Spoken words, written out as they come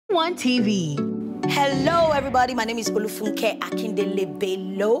One TV. Hello everybody, my name is Olufunke Akindele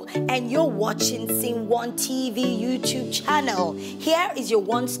Bello and you're watching Scene One TV YouTube channel. Here is your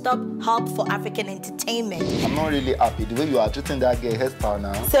one-stop hub for African entertainment. I'm not really happy the way you are treating that girl hairstyle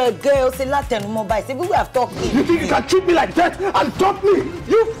now. Say girl, say Latin mobile, say we have talked. You think you can treat me like that and dump me?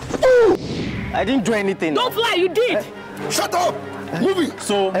 You fool! I didn't do anything. Don't lie, you did. Shut up! Move it!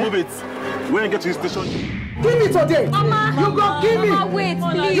 So, move it. When you get to the station... Give me today! Mama, you go give me! Mama, wait,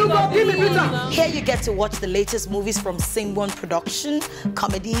 please. You go give me, Peter! Here you get to watch the latest movies from Scene One production,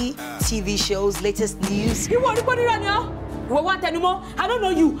 comedy, TV shows, latest news. You want anybody right now? We want anymore? I don't know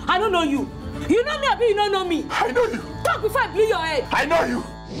you. I don't know you. You know me, or you don't know me. I know you! Talk before I blew your head. I know you!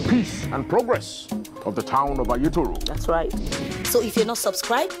 Peace and progress of the town of Ayutoro. That's right. So if you're not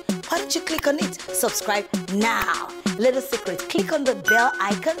subscribed, why don't you click on it? Subscribe now. Little secret, click on the bell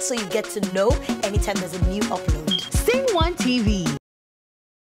icon so you get to know anytime there's a new upload. Scene One TV.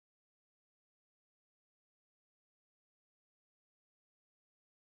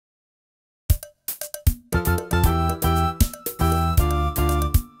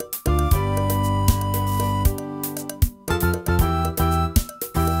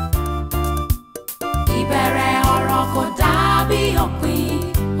 Ìbẹ̀rẹ̀ ọ̀rọ̀ kò dàbí òpin,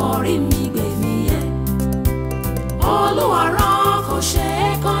 orí mi gbè mí yẹ. Olúwarán kò ṣe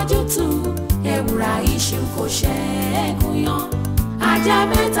é kánjú tú, ewùrà iṣu kò ṣe é gúnyán. Ajá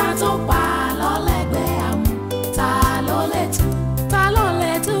mẹ́ta tó pa lọ́lẹ́gbẹ̀ẹ́ àmú, ta ló lè tú? Ta ló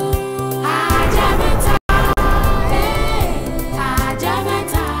lè tú? Ajá mẹ́ta, ajá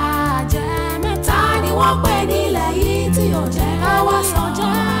mẹ́ta, ajá mẹ́ta ni wọ́n pè nílẹ̀ yìí tí ò jẹ́ káwá sọjọ́.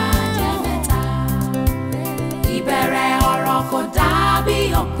 Ìbẹ̀rẹ̀ ọ̀rọ̀ kò dàbí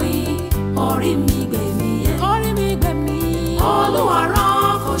òpin, orí mi gbè mí yẹ. Orí mi gbè mí.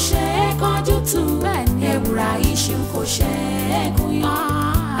 Olúwarán kò ṣe é kánjú tú, ewùrà iṣu kò ṣe é gúnyán.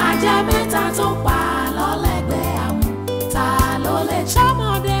 Ajá mẹ́ta tó pa lọ́lẹ́gbẹ̀ẹ́ àmú, ta ló lè tú?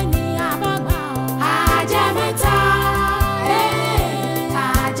 Ṣọ́mọdé ni àbágbà o. Ajá mẹ́ta,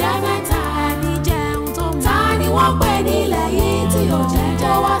 ajá mẹ́ta ẹni jẹun tó mú. Ta ni wọ́n pè nílẹ̀ yìí tí ò jẹ́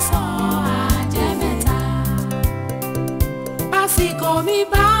jọ̀wọ́ sọ? Ajá mẹ́ta. Àsìkò mi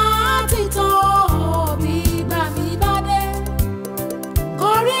bá ti tó, bí gbà mí bá dé.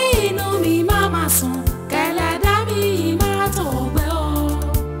 Kórí inú mi má má sùn, kẹlẹ́dá mi má tó gbé o.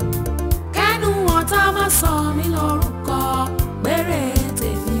 Kẹ́nu ọ̀tá má sọ mí lórúkọ, gbére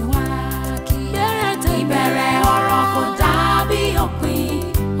tèmi wá kí. Ìbẹ̀rẹ̀ ọ̀rọ̀ kò dàbí òpin,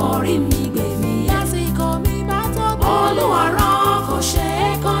 orí mi gbè mí. Àsìkò mi bá tó gbé. Olúwarán kò ṣe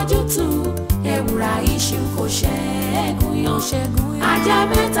é kánjú tú, ewùrà iṣu kò ṣe é gúnyán. Ajá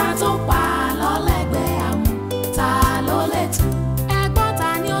mẹ́ta tó pa lọ́lẹ́gbẹ̀ẹ́ àmú, ta ló lè tú? Ẹgbọ́n ta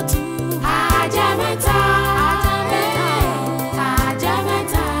ni ó tú? Ajá mẹ́ta, ajá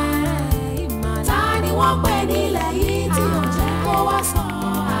mẹ́ta, ta ni wọ́n pè nílẹ̀ yìí tí ò jẹ́ kó wá sọ?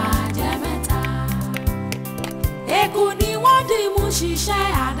 Ajá mẹ́ta. Eku ni wọ́n dì mú ṣiṣẹ́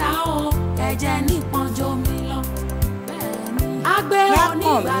àdá o, ẹ̀jẹ̀ nípọn jomi lọ. Àgbẹ̀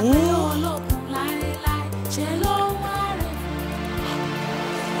onígbàgbé olókun láéláé, ṣe ló wá rẹ̀.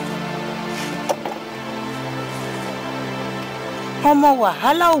 Ọmọ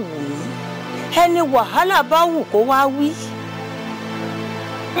wàhálà ò wù mí, ẹni wàhálà bá wù kó wá wí.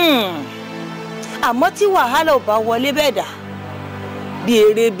 Àmọ́ tí wàhálà ò bá wọlé bẹ́ẹ̀ dà, bí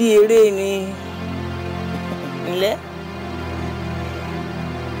eré ni. Ǹlẹ́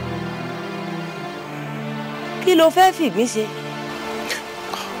kí ló fẹ́ fìgbín ṣe?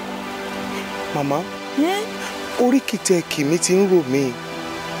 Màmá, oríkìtẹ́ kìmí ti ń rò mí.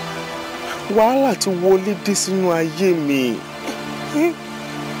 Wàhálà ti wọlé dé sínú ayé mi.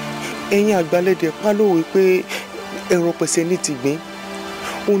 Ẹ̀yin àgbàlẹ̀dẹ̀ pálówe pé ẹ̀rọ pẹ̀sẹ̀ ní ti gbìn.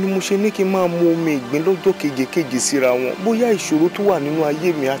 Ó ní mo ṣe ní kí n máa mu omi ìgbín lọ́jọ́ keje síra wọn. Bóyá ìṣòro tó wà nínú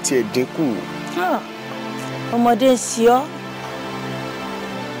ayé mi àti ẹ̀dínkù. Ọmọdé ń ṣe ọ́.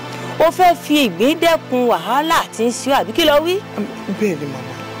 Ó fẹ́ fi ìgbín dẹ́kun wàhálà tí ń ṣe ọ́ àbí kí ló wí? Bẹ́ẹ̀ ni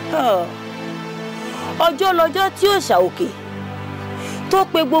màmá. Ọjọ́ lọ́jọ́ tí òòṣà òkè tó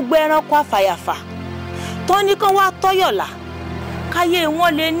pe gbogbo ẹranko afàyàfà tó ní kán wá tọ́yọ̀lá káyé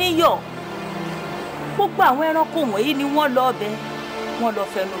wọn lè níyọ̀. Gbogbo àwọn ẹranko wọ̀nyí ni wọ́n lọ ọbẹ̀, wọ́n lọ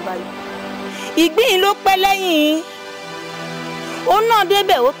fẹnu báyìí. Ìgbín ló pẹ́ lẹ́yìn. Ó náà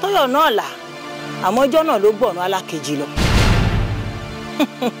débẹ̀ ó tọ́yọ̀ náà là, àmọ́ ọjọ́ náà ló gbọ̀nà alákejì lọ.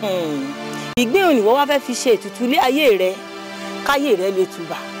 Ìgbín òní wọ́n wá fẹ́ fi ṣe ètùtù ilé ayé rẹ̀ káyé rẹ̀ lè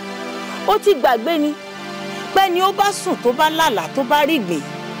túbà. Ó ti gbàgbé ni pé ni ó bá sùn tó bá lálàá tó bá rí ìgbín,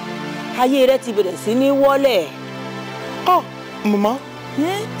 ayé rẹ̀ ti bẹ̀rẹ̀ sí ní wọ́lẹ̀. Màmá,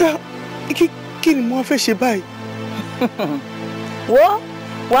 kí ni mo fẹ́ ṣe báyìí? Wo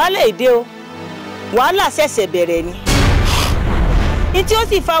wàhálà èdè o wàhálà ṣẹ̀ṣẹ̀ bẹ̀rẹ̀ ni ìtí ó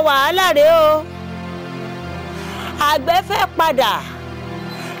sì fa wàhálà rèé o àgbẹ̀ fẹ́ padà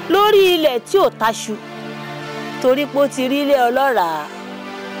lórí ilẹ̀ tí ò taṣu torí pé ó ti rí ilé ọlọ́ràá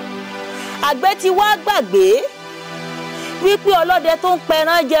àgbẹ̀ ti wá gbàgbé wípé ọlọ́dẹ tó ń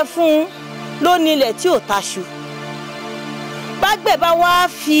pẹran jẹ fún un ló ní ilẹ̀ tí ò taṣu bágbẹ̀ bá wá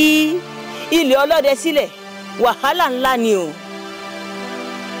fi ilẹ̀ ọlọ́dẹ sílẹ̀ wàhálà ńlá ni o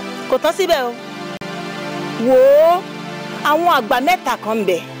kò tán síbẹ̀ o wò ó àwọn àgbà mẹ́ta kan ń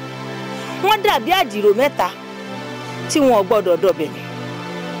bẹ wọ́n dàbí àdìrò mẹ́ta tí wọn ò gbọ́dọ̀ dọ̀bẹ̀lẹ̀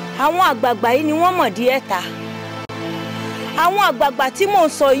àwọn àgbààgbà yìí ni wọ́n mọ̀ di ẹ̀ta àwọn àgbààgbà tí mò ń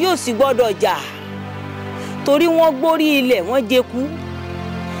sọ yóò sì gbọ́dọ̀ jà torí wọ́n gbórí ilẹ̀ wọ́n jẹku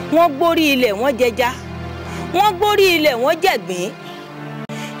wọ́n gbórí ilẹ̀ wọ́n jẹja wọ́n gbórí ilẹ̀ wọ́n jẹ̀gbín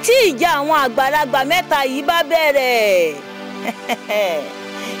tí ìjà àwọn àgbàlagbà mẹ́ta yìí bá bẹ̀rẹ̀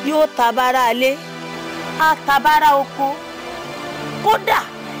yóò tabara alé á tabara oko kódà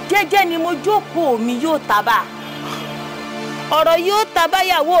jẹ́jẹ́ ni mo jókòó mi yóò taba ọ̀rọ̀ yóò tabá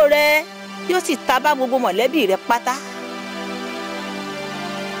yàwó rẹ yóò sì tabá gbogbo mọ̀lẹ́bí rẹ pátá.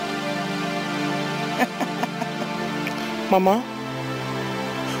 Màmá,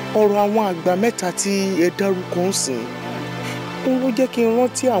 ọ̀rọ̀ àwọn àgbà mẹ́ta tí ẹ dárúkọ ń sìn òun ló jẹ́ kí n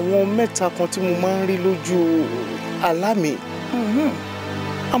rántí àwọn mẹ́ta kan tí mo máa ń rí lójú àlá mi.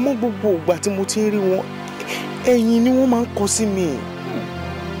 Àmọ́ gbogbo ìgbà tí mo ti ń rí wọn ẹ̀yìn ni wọ́n máa ń kọ sí mi.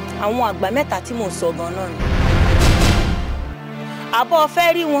 Àwọn àgbà mẹ́ta tí mò ń sọ gan-an ni àbọ̀ fẹ́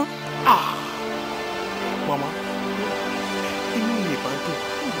rí wọn. Màmá, inú mi bá dùn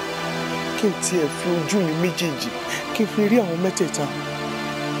kí n tiẹ̀ fi ojú mi méjèèjì kí n fi rí àwọn mẹ́tẹ̀ẹ̀ta.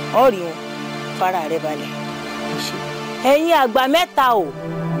 Ó rí wọn fara rẹ balẹ̀. Ẹ̀yin àgbà mẹ́ta o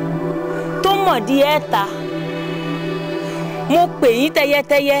tó mọ̀ di ẹ̀ta mo pè yín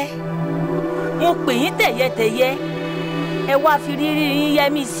tẹ́yẹ́tẹ́yẹ́ mo pè yín tẹ́yẹ́tẹ́yẹ́ ẹ wá fi rírí yín yẹ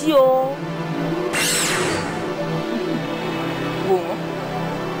mí sí o. Wò wọ́n.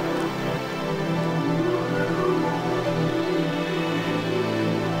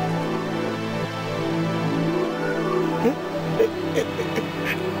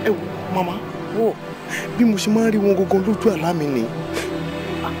 Ẹ wò màmá, wò bí mo ṣe máa ń rí wọn gangan lójú àlá mi ni.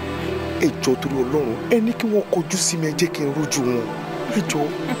 Ẹ jọ̀ọ́ torí Ọlọ́run ẹ ní kí wọ́n kọjú sí mi ẹ jẹ́ kí n rójú wọn. Ẹ jọ̀ọ́.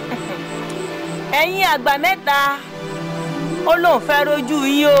 Ẹ̀yin àgbà mẹ́ta ó lóun fẹ́ rójú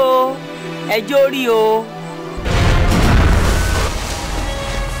yín o ẹjọ́ rí o.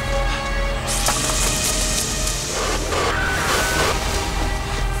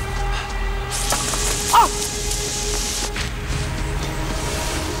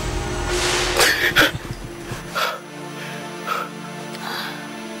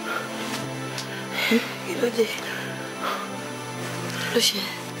 Ló ṣe.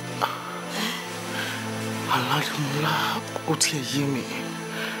 Aládùnúlá kò tiẹ̀ yé mi.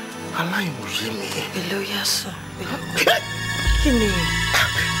 Aláìmọ̀ yé mi. Èlò yá sùn. Kí ni?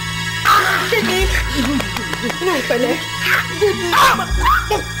 Kí ni? Inú ìpẹ̀lẹ́.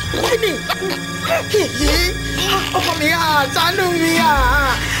 Kí ni? Kìí. Ọkọ mi ṣàánú mi.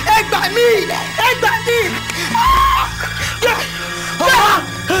 Ẹ gbà mí. Ẹ gbà mí.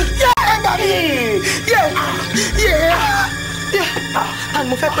 Ẹ gbà mí.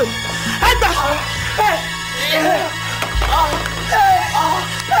 Mo fẹ́ pè. Ẹ gbà.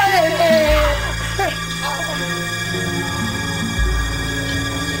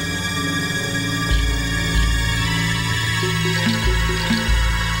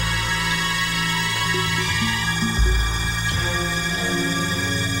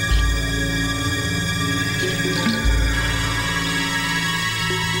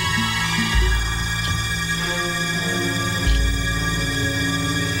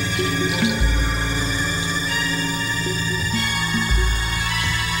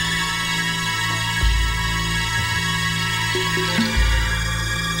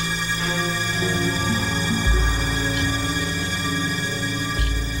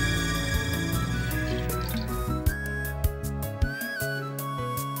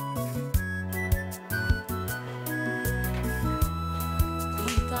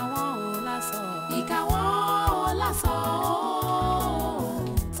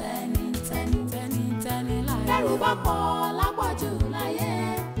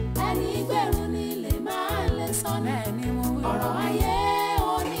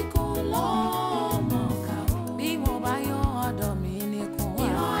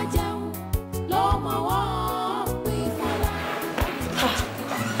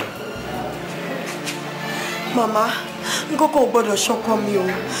 nǹkan kò gbọ́dọ̀ ṣọkọ mi o.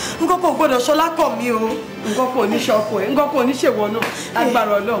 Nǹkan kò gbọ́dọ̀ ṣọlákọ mi o. Nǹkan kò ní ṣọkọ ẹ̀, nǹkan kò ní ṣèwọ náà.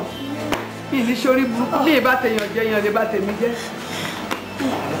 Agbára Ọlọ́run. Bí ní sórí burúkú, bí ìbá tèèyàn jẹ́ èèyàn lè bá tèmi jẹ́.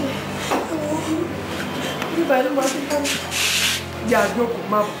 Bíbá ló máa ti ká mi. Ìyá àjókòó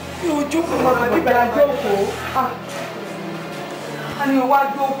máa bọ̀. Yóò jókòó máa bọ̀. Bíbá àjókòó. A ní ọwọ́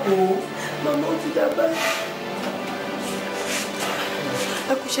àjókòó. Màmá ó ti dàgbà.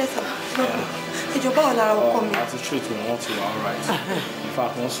 Ẹ kú iṣẹ́ sà. Ìjọba wà lára ọkọ mi. Àti treat wọn ti wà all right. In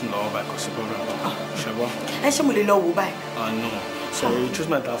fact, wọ́n sùn lọ́wọ́ báyìí kò sí problem. Ṣẹ́gbọ́n. Ẹ ṣé mo lè lọ wò báyìí? No. So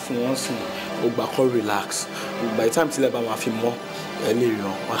treatment ta fún wọn sìn ó gbà kọ́ relax. By the time tí ilẹ̀ bá máa fi mọ́ ẹ lè rí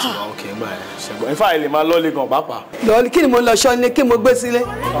wọn wọ́n ti wà okay gbà ẹ̀ ṣẹ́gbọ́n. In fact, ẹ lè máa lọ́ọ́lé gan pàápàá. Lọ́ọ́lé kí ni mo lọ ṣọ́ ni kí mo gbé sílé?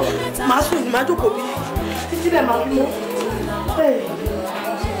 Màá sùn ní màá jókòó bí. Títí lẹ̀ máa fi mọ́.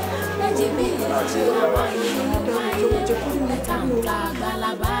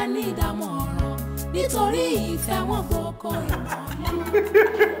 Àgbàlagbà ní ìdámọ̀ràn nítorí ìfẹ́ wọn fọkọ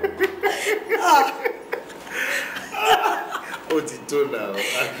Ó ti tó náà.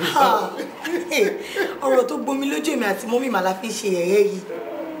 Ọ̀rọ̀ tó gbomi lójú èmi àti mọ́mí màá la fi ṣe yẹ̀yẹ́ yìí.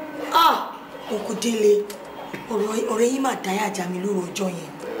 Òkú délé ọ̀rẹ́ yín máa dáyà já mi lóru ọjọ́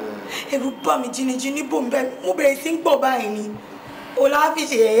yẹn. Ẹ̀rù bà mí jìnnìjìnnì bò ń bẹ́ mo bẹ̀rẹ̀ sí ń gbọ̀ báyìí ni. O la fi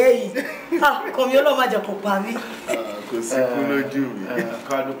ṣe yẹ̀yẹ́ yìí. Kọ̀ mi ọlọ́mọ àjàkọ̀ pa mí. Kò sí kú lójú mi.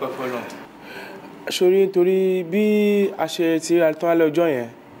 Ká dúpẹ́ fọ́lọ́run. Sórí nítorí bí a ṣe ti ra tán alẹ́ ọjọ́ yẹn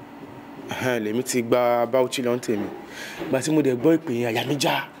lèmi ti gba Bauchi lọ́n tèmi. Ìgbà tí mo dẹ̀ gbọ́ ìpè yẹn àyà mi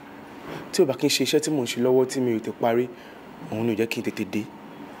já. Tí ò bá kí n ṣe iṣẹ́ tí mò ń ṣe lọ́wọ́ tí mi ò tètè parí òun ni ò jẹ́ kí n tètè dé.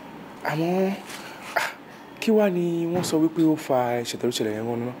 Àmọ́ kí wá ni wọ́n sọ wípé ó fa ìṣẹ̀lẹ̀ ìṣẹ̀lẹ̀ yẹn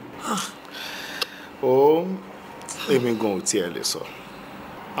gan-an? Èmi gan ò tiẹ̀ lè sọ.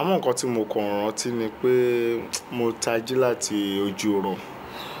 Àmọ́ nǹkan tí mo kàn rántí ni pé mo tají láti ojú oorun.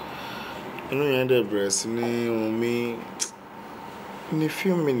 Inú yẹn dẹ̀ bẹ̀rẹ̀ sí ní run mí. In a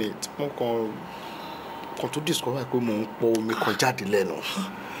few minutes mo kàn tó discover pé mo ń pọ omi kan jáde lẹ́nu.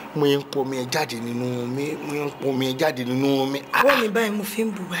 Mo ń pọ omi jáde nínú mi. Wọ́n mi báyìí mo fi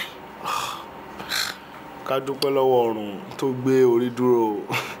ń bù báyìí. Ká dúpẹ́ lọ́wọ́ ọ̀run tó gbé orí dúró.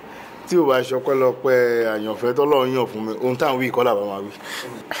 Tí o bá ṣọpẹ́lọpẹ́ àyànfẹ́ tọ́lọ́run yàn fún mi ohun táwọn wí kọ́ làbá máa wí.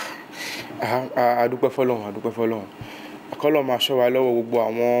 Adúpẹ́ fọ́lọ́run kọ́lọ́ máa ṣọ́ wa lọ́wọ́ gbogbo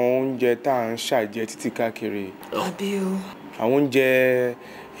àwọn oúnjẹ tá à ń ṣàjẹ títí káàkiri. Àbí o. Àwọn oúnjẹ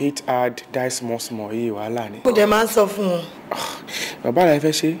eat hard die small yìí wàhálà ni. Mo dẹ̀ máa ń sọ fún wọn. Bàbá rẹ̀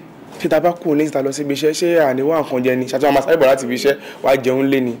fẹ́ ṣe ṣé ta bá kú lẹ́yìn ta lọ síbi iṣẹ́ ṣé àníwá nǹkan jẹ ni ṣàtúnwá máa sáré bọ̀ láti ibi iṣẹ́ wàá jẹun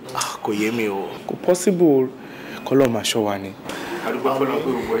lé ni. Kò yé mi o. Kò possible kọ́lọ́ máa ṣọ́ wa ni. Adúpẹ́ fọ́lọ́run pé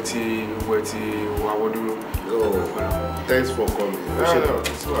gbogbo ẹ ti wà wọ́ dúró. Thanks for coming.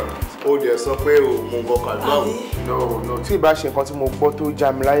 Ó dẹ̀ sọ pé o mú nǹkan kan gbọ́. No. Tí ìbá ṣe nǹkan tí mo gbọ́ tó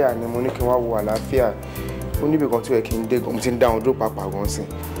já mi láyà ni mo ní kí n wá wo àlàáfíà. Ó níbi kan tó yẹ kí n dé gan mo ti ń dá wọn dúró pàápàá gan sí.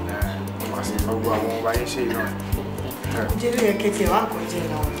 Gbogbo àwọn ọba yẹn ṣe iná. Jẹ́rìí yẹn kékeré wá kàn jẹ́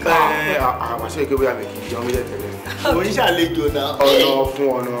náà. Àwọn aṣọ ìgbé bóyá mi kì í jẹun mílẹ̀ tẹ́lẹ̀. Mo ń ṣàlejò náà. Ọ̀nà fún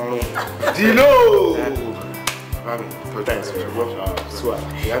ọ̀nà ọ̀run. Dino! Thanks for your work. So,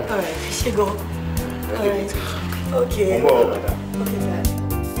 yeah. All right, ṣé gan. All right. Okay. Okay, Dad.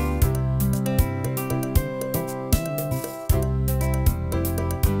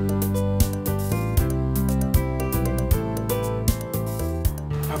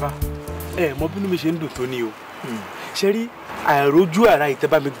 Bàbá, mọ bínú mi ṣe ń dùn tó ní o. Ṣé rí àìrójú ara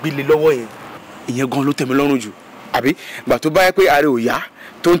ìtẹ́bá mi gbélé lọ́wọ́ yẹn? Ìyẹn gan ló tẹ́ mi lọ́rùn jù. Àbí ìgbà tó bá yẹ pé ààrẹ ò yá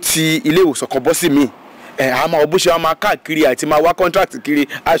tó ń ti ilé ìwòsàn kan bọ́ sí mi. A máa bó ṣe máa káàkiri àti máa wá contract kiri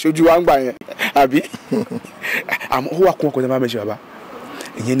aṣojú wa ń gbà yẹn. Àbí? Àmọ́ ó wà kún ọkọ̀ tí a bá mi ṣe bàbá.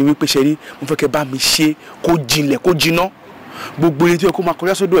 Ìyẹn ni wípé ṣe rí mo fẹ́ kẹ́ bá mi ṣe kó jinlẹ̀ kó jiná. Gbogbo ilé tí ó kó máa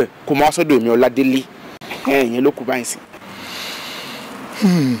kọjá sọ́dọ̀ ẹ̀ kó máa sọ́dọ̀ èmi Ọládélé. Ìyẹn ló kù báyìí sí.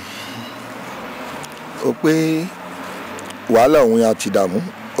 Ó pé wàhálà òun àti ìdààmú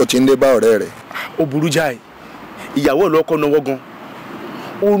ó ti ń dé bá ọ̀rẹ́ rẹ̀. Ó burú jáì. Ìyàwó ẹ̀ lọ́kọ́ náwó gan.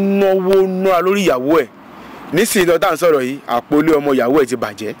 Ó náà lórí ìyàwó ẹ̀. Nísìnyí tó tá à ń sọ̀rọ̀ yìí àpòlé ọmọ ìyàwó ẹ̀ ti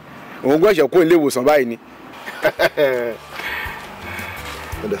bàjẹ́. Òun gbọ́ ẹ̀ṣẹ̀ kó ilé ìwòsàn báyìí ni. Ẹ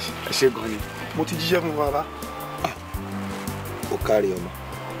ṣé gan ni. Mo ti jíṣẹ́ fún bàbá. Ó kárí ọmọ.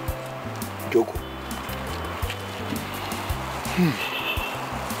 Jókòó.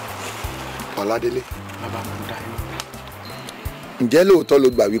 Ọládélé. Bàbá mi dá yín. Ǹjẹ́ lóòótọ́ ló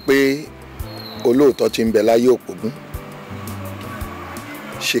gbà wípé olóòótọ́ ti ń bẹ láyé òpógún?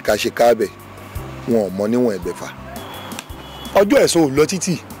 Ṣèkàṣèkà bẹ̀ wọn ò mọ níwọ̀n ẹgbẹ̀fà. Ọjọ́ ẹ̀san ò lọ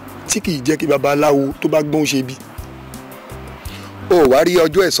títì tí kì í jẹ́ kí babaláwo tó bá gbóhùn ṣe bí. Ó wá rí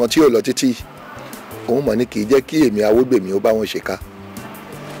ọjọ́ ẹ̀san tí ò lọ títì òun mọ̀ ní kì í jẹ́ kí èmi awógbèmí ó bá wọn ṣèkà.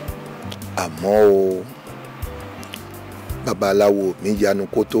 Àmọ́ o babaláwo mi yanu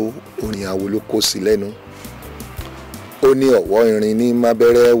kótó orin awo ló kó sí lẹ́nu ó ní ọ̀wọ́ irin ní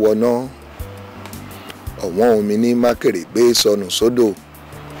mábẹ́rẹ́ wọná ọ̀wọ́n omi ní mákèrègbè sọnù sódò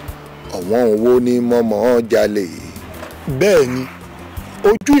ọ̀wọ́n owó ní mọ́mọ́ jalè. bẹ́ẹ̀ ni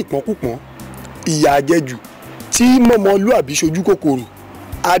ojú ìpọ́nkúpọ́n ìyà àjẹjù tí mọ́mọ́lúàbí ṣojú kòkòrò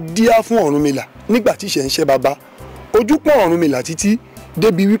adíá fún Ọ̀rúnmìlà nígbà tí ìṣẹ̀ ń ṣẹ́ baba ojú pọ́n Ọ̀rúnmìlà títí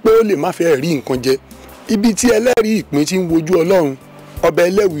débi wípé ó lè má fẹ́ rí nǹkan jẹ ibi tí ẹlẹ́rìí ìpín ti ń wojú Ọlọ́run ọba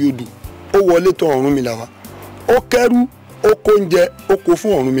ẹlẹ́wìí odò ó wọlé tọ̀ Ọ̀rúnmìlà wá ó kẹ́rù ó kó oúnjẹ ó kó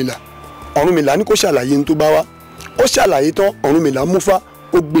fún Ọ̀rúnmìlà Ọ̀rúnmìlà ní kó ṣàlàyé ní tó bá wá ó ṣàlàyé tán Ọ̀rúnmìlà múfá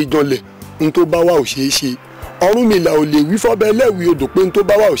ó gbé janlẹ̀ ní tó bá wá ò ṣeé ṣe Ọ̀rúnmìlà ò lè wí fọ́bẹ ẹlẹ́wìí odò pé ní tó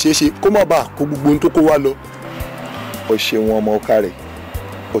bá wá ò ṣeé ṣe kó má bàa kó gbogbo ní tó kó wá lọ. ó ṣe wọn ọmọ kárẹ̀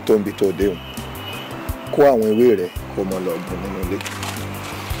ó tó ń bi tó déhùn kó àwọn ewé rẹ̀ kó mọ lọ gbìn nínú ilé.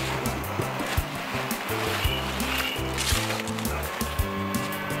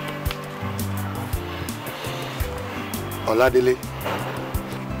 Ọládélé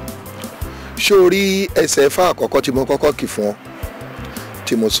ṣé o rí ẹsẹ̀ ẹ̀fà àkọ́kọ́ tí mo kọ́kọ́ kì fún ọ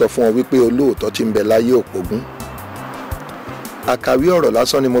tí mo sọ fún ọ wípé olóòótọ́ tí ń bẹ láyé òpógún àkàwé ọ̀rọ̀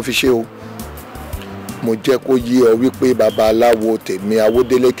lásán ni mo fi ṣe o mo jẹ́ kó yé ọ wípé babaláwo tèmi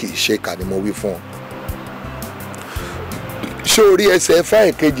Awódélé kì í ṣe kà ni mo wí fún ọ ṣé o rí ẹsẹ̀ ẹ̀fà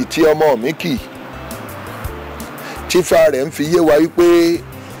èkejì tí ọmọ mi kì tífà rẹ̀ ń fi yé wa wípé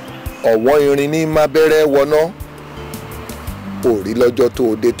ọ̀wọ́n irin ní mábẹ́rẹ́ wọná òrí lọ́jọ́ tó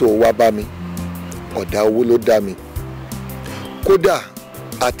o dé tó o wá bá mi ọ̀dà owó ló dá mi kódà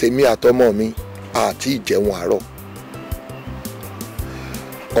àtèmi àtọmọ mi àti ìjẹun àárọ̀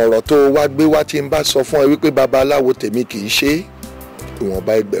ọ̀rọ̀ tó o wá gbé wá tí n bá sọ fún ẹ wípé babaláwo tèmi kì í ṣe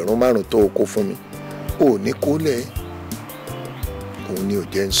ìwọ̀nba ẹgbẹ̀rún 5 tó o kó fún mi ò ní kólẹ̀ òun ni ò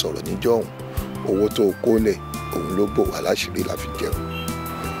jẹ́ ń sọ̀rọ̀ níjọ́ òun owó tó o kólẹ̀ òun ló bò wá láṣìírí la fi jẹun.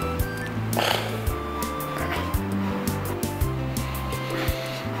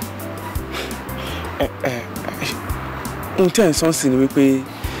 ohun tí ẹ̀ ń sọ́n sí ni wípé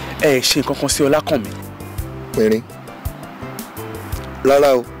ẹ ṣe nǹkan kan sí Ọlákànmí. pínrín rárá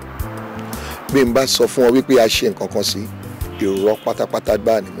o bí n bá sọ fún ọ wípé a ṣe nǹkan kan sí irọ́ pátápátá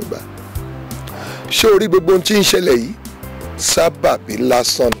gbáà ni mo gbà ṣé o rí gbogbo ohun tí ń ṣẹlẹ̀ yìí sábàbí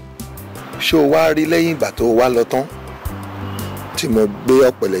lásán ni ṣé o wá rí lẹ́yìn ìgbà tó o wá lọ tán tí mo gbé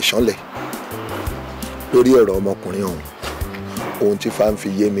ọ̀pẹ̀lẹ̀ ṣánlẹ̀ lórí ọ̀rọ̀ ọmọkùnrin ọ̀hún ohun tí fa ń fi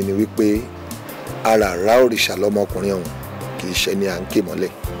yé mi ni wípé ara àrá òrìṣà lọmọkùnrin ọ̀hún kì í ṣe ni à ń ké mọ́lẹ̀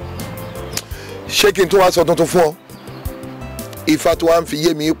ṣé kí n tún wá sọ tuntun fún ọ Ifá tó wá ń fi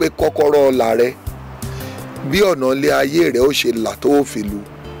yé mi wípé kọ́kọ́rọ́ ọ̀la rẹ bí ọ̀nà ilé ayé rẹ ó ṣe là tó fi lu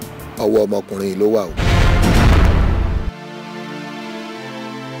ọwọ́ ọmọkùnrin yìí ló wà o.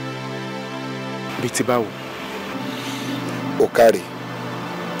 bí ti báwo. ó káre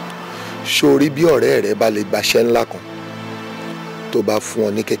sórí bí ọ̀rẹ́ rẹ bá lè gbaṣẹ́ ńlá kan tó bá fún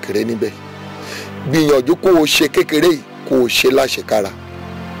ọ ní kékeré níbẹ̀ gbìyànjú kó o ṣe kékeré yìí kó o ṣe láṣekára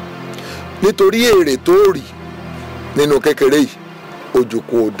nítorí èrè tó rí nínú kékeré yìí ojú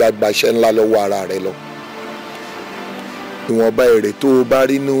kó o dàgbàṣẹ́ ńlá lọ́wọ́ ara rẹ lọ ìwọ̀nba èrè tó o bá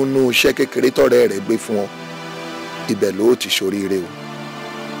rí nínú iṣẹ́ kékeré tọ́rẹ́ rẹ gbé fún ọ ibẹ̀ ló ti ṣoríire o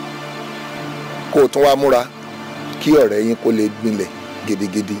kó o tún wá múra kí ọ̀rẹ́ yín kó lè gbilẹ̀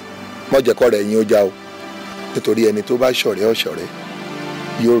gidigidi mọ́jẹ̀kọ́rẹ́ yín ó já o nítorí ẹni tó bá ṣọ̀rẹ́ ọ̀ṣọ̀rẹ́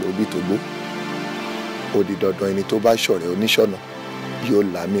yóò ròbí tó gbó ó di dandan ẹni tó bá ṣọ̀rẹ́ oníṣọ̀nà yóò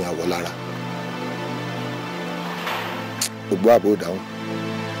lámì àwọ̀ lára gbogbo àbò dáhùn.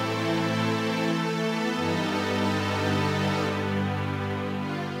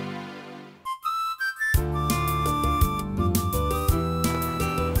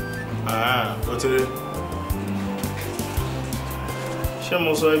 ó ti rí ṣé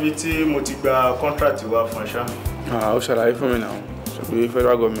mo sọ ibi tí mo ti gba kọ́ńtrátì wá fún ẹ ṣá. ó ṣàlàyé fún mi náà ṣùgbọ́n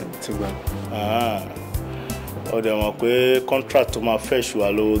federal government ti gbà. ó dẹ̀ mọ̀ pé kọ́ńtrátì tó máa fẹ́ ṣù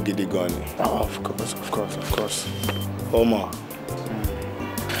wá lówó gidi gan ni. of course. ó mọ̀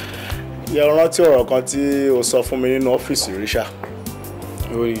yẹ rántí ọ̀rọ̀ kan tí o sọ fún mi nínú ọ́fíìsì rí ṣá.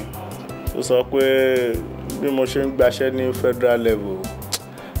 ó sọ pé bí mo ṣe ń gbaṣẹ́ ní federal level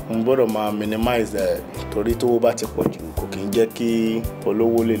mo gbọ́dọ̀ máa minimize ẹ̀ torí tó bá ti pọ̀ jù kò kì í jẹ́ kí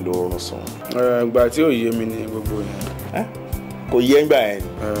olówó lè lo oorun sùn. ìgbà tí ò yé mi ní gbogbo yẹn. kò yé ń gbà ẹ̀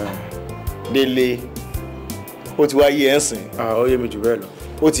délé ó ti wá yé ẹ̀ ń sìn. ó yé mi jù bẹ́ẹ̀ lọ.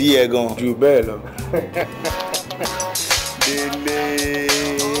 ó ti yé ẹ gan. jù bẹ́ẹ̀ lọ. délé.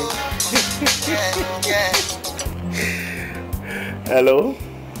 hello.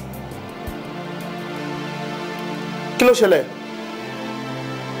 kí ló ṣẹlẹ̀?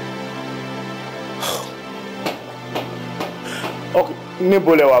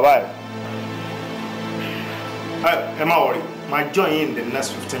 níbo lẹ wà báyìí? Ẹ má worry, máa join you in the next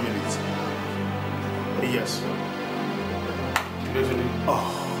 15 minutes. Yes.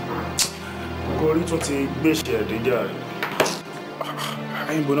 Gorí tún ti gbèsè ẹ̀dẹ́jà rẹ̀.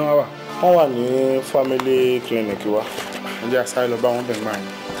 Ẹ̀yin bò náà wà. Wọ́n wà ní family clinic wa. Ǹjẹ́ àṣà lọ bá wọn bẹ̀ gbà yín?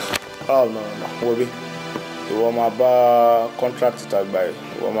 No. Wo bí? Ìwọ máa bá contract tàgbà ẹ̀.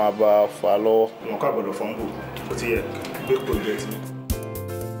 Ìwọ máa bá fà lọ́wọ́. Wọ́n kọ́ àgbọ̀dọ̀ fọ́n bò. Kò tí yẹ gbé project mi.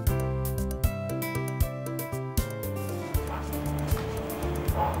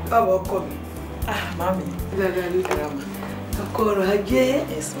 Báwo ọkọ mi? Mami. Dáadáa ló dára mà. Ọkọ ọrọ̀ ajé.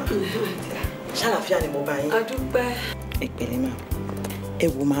 Ẹ̀sìn. Ṣàlàfíà ni mo bá yín. A dúpẹ́. Ìpèlè mà. Ẹ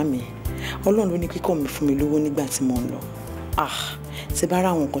wò màmí. Ọlọ́run ló ní kíkọ́ mi fún mi lówó nígbà tí mo ń lọ. Tí bá ra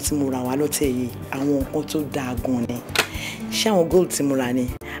àwọn nǹkan tí mo rà wá lọ́tẹ̀ yìí, àwọn nǹkan tó dáa gan ni. Ṣé àwọn gold tí mo rà ni?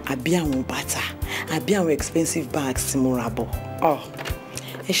 Àbí àwọn bàtà? Àbí àwọn expensive bags tí mo rà bọ̀?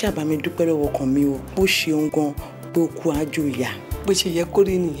 Ẹ ṣáà mi dúpẹ́ lọ́wọ́ ọkàn mi o. Bó ṣeun gan, bó kú àjò ìyá. Bó ṣe yẹ kó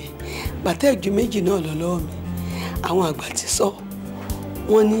rí nìyẹn. Bàtà ẹ̀jú méjì náà lọ lọ́wọ́ mi. Àwọn àgbà ti sọ.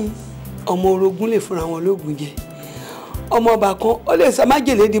 Wọ́n ní ọmọ orogún lè fúnra wọn lóògùn jẹ. Ọmọ ọba kan ó lè sọ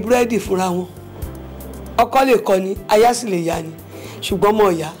májèlé di búrẹ́dì fúnra wọn. Ọkọ lè kọ ni, aya sì lè yá ni. Ṣùgbọ́n ọmọ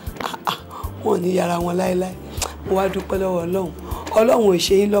ìyá wọn ò ní yára wọn láéláé. Mo wá dúpẹ́ lọ́wọ́ Ọlọ́run. Ọlọ́run ò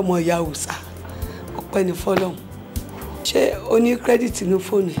ṣe yín lọ́mọ ìyá òòṣà. Ọpẹ́ ni fọ́lọ́run. Ṣé o ní kírẹ́dìtì ní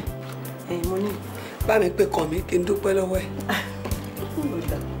fóònù? Ẹ̀yin mo ní. Bá mi pè kàn mí kí n dúpẹ́ lọ́wọ́ ẹ̀.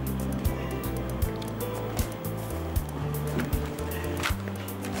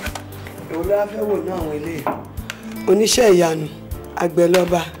 Èwo ló wá fẹ́ wò ní àwọn ilé? Oníṣẹ́ ìyanu,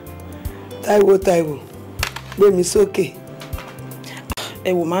 àgbẹ̀lọ́ba, Táíwò, gbé mi sókè.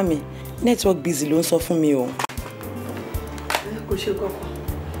 Ẹ wò màmí, network busy ló ń sọ fún mi o. Kò ṣe kọ́kọ́,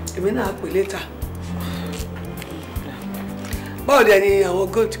 èmi náà pè létà. Báwo dẹ̀ ni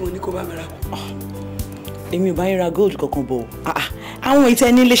àwọn gold tí mo ní kó bá mi ra? Èmi ò bá yín ra gold kankan bọ̀. Àwọn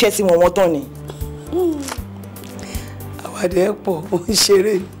ìtẹ́ ní iléeṣẹ́ tí wọ́n tán ni. Àwàdẹ ẹ̀ pọ̀, ó ń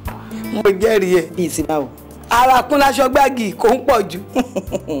ṣeré. Mo jẹ́rìí ẹ̀. Bíi ti báwo? Ara kún láṣọ gbági kò ń pọ̀ jù.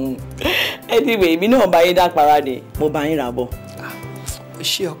 Anyway, èmi náà bá yín dá parade, mo bá yín rà bọ̀. Ó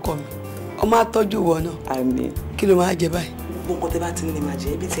ṣe ọkọ mi, ọmọ àtọ́jú wọ náà. Àmín. Kí ló máa jẹ báyìí? Gbogbo nǹkan tẹ́ bá ti ní máa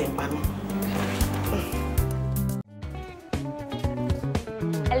jẹ, ibi tí ẹ̀ ń pa mí.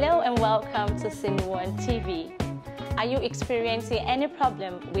 Hello and welcome to Scene One TV. Are you experiencing any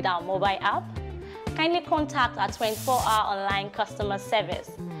problem with our mobile app? Kindly contact our 24-hour online customer service.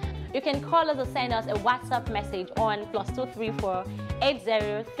 You can call us or send us a WhatsApp message on +234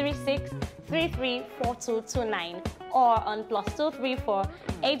 8036 334229 or on +234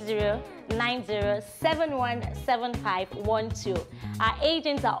 8090 717512. Our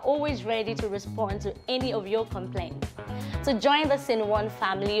agents are always ready to respond to any of your complaints. To join the Scene One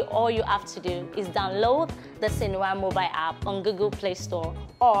family, all you have to do is download the Scene One mobile app on Google Play Store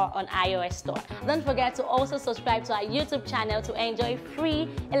or on iOS Store. Don't forget to also subscribe to our YouTube channel to enjoy free,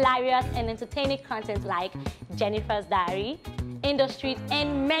 hilarious, and entertaining content like Jennifer's Diary, Industry,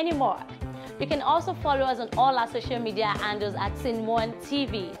 and many more. You can also follow us on all our social media handles at Scene One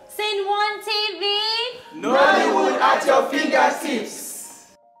TV. Scene One TV! Nollywood at your fingertips!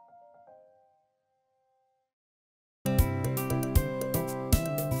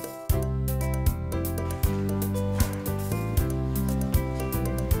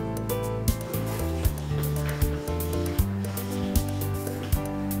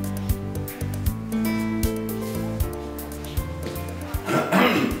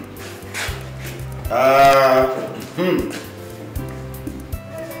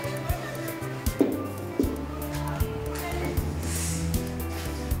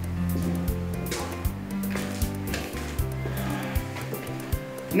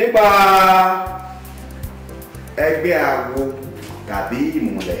 Nípa ẹgbẹ́ awo tàbí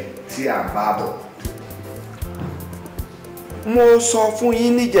ìmùlẹ̀ tí a ń bá bọ̀. Mo sọ fún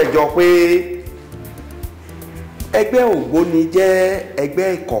yín níjẹ̀jọ́ pé ẹgbẹ́ ògbóni jẹ́ ẹgbẹ́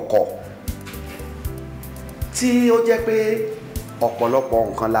ìkọ̀kọ̀ tí ó jẹ́ pé ọ̀pọ̀lọpọ̀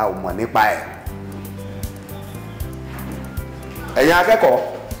nǹkan la ò mọ̀ nípa ẹ̀. Ẹ̀yin akẹ́kọ̀ọ́,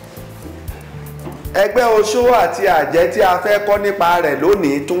 ẹgbẹ́ oṣó àti àjẹ́ tí a fẹ́ kọ́ nípa rẹ̀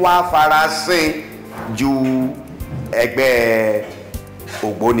lónìí tún wá farasin ju ẹgbẹ́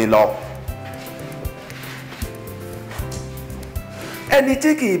ògbóni lọ. Ẹni tí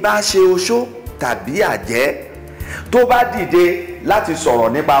kì í bá ṣe oṣó tàbí àjẹ́ tó bá dìde láti sọ̀rọ̀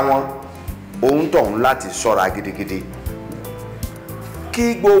nípa wọn, òun tọ̀hún láti ṣọ́ra gidigidi. Kí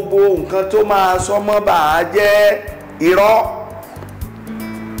gbogbo nǹkan tó máa sọ mọ́ bàá jẹ́ irọ́.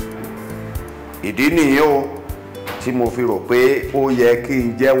 Ìdí nìyí o tí mo fi rò pé ó yẹ kí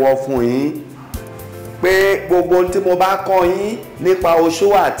n jẹ́wọ́ fún yín pé gbogbo ohun tí mo bá kọ́ yín nípa oṣó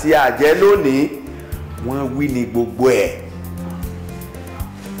àti àjẹ́ lónìí wọ́n wí ní gbogbo ẹ̀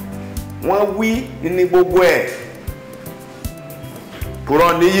wọ́n wí ní gbogbo ẹ̀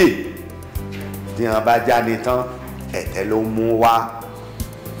purọ́ níyì tí wọ́n bá jáde tán ẹ̀tẹ́ ló mú wá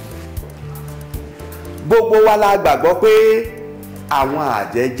gbogbo wa la gbàgbọ́ pé àwọn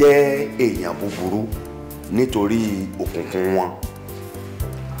àjẹ́ jẹ́ èèyàn búburú nítorí òkùnkùn wọn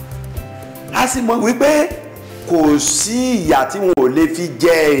a sì mọ̀ wípé kò sí ìyà tí wọn ò lè fi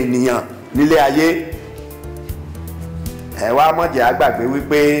jẹ ènìyàn nílé ayé ẹ wá mọ̀jẹ̀ àgbàgbé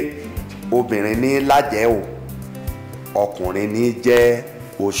wípé obìnrin ní lájẹ́ o ọkùnrin ní jẹ́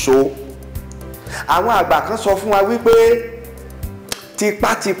oṣó àwọn àgbà kan sọ fún wa wípé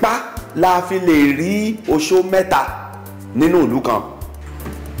tipátipá la fi lè rí oṣó mẹ́ta nínú ìlú kan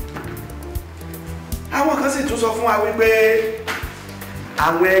àwọn kan sì tún sọ fún wa wípé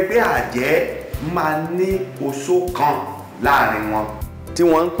àwọn ẹgbẹ́ àjẹ́ máa ní oṣó kan láàrin wọn tí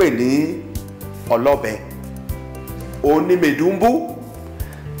wọ́n ń pè ní ọlọ́bẹ onímẹ̀dúnbú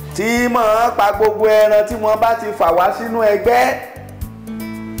tí máa pa gbogbo ẹran tí wọ́n bá ti fà wá sínú ẹgbẹ́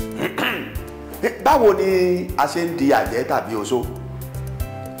báwo ni a ṣe ń di àjẹ́ tàbí oṣó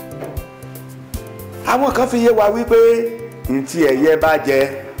àwọn kan fi yé wa wípé ntí ẹyẹ bá jẹ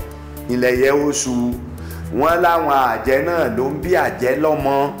ilẹ̀ yẹ oṣù wọn láwọn àjẹ́ náà ló ń bí àjẹ́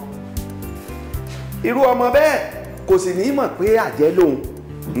lọ́mọ irú ọmọ bẹ́ẹ̀ kò sì ní mọ̀ pé àjẹ́ lòun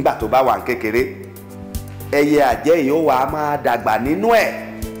nígbà tó bá wà ní kékeré ẹyẹ àjẹ́ yìí ó wà á máa dàgbà nínú ẹ̀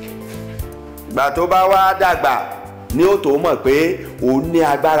ìgbà tó bá wá dàgbà ni ó tó mọ̀ pé òun ní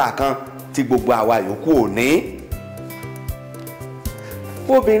agbára kan tí gbogbo àwa yòókù ò ní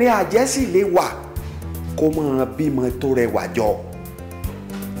obìnrin àjẹ́ sì lè wà kó máa bímọ tó rẹwà jọ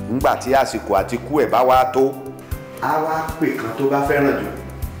nígbà tí àsìkò àti kú ẹ̀ bá wá tó á wá pè kan tó bá fẹ́ràn jù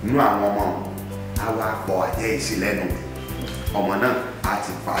nínú àwọn ọmọ á wá pọ̀ àjẹ́ ìsì lẹ́nu ọmọ náà á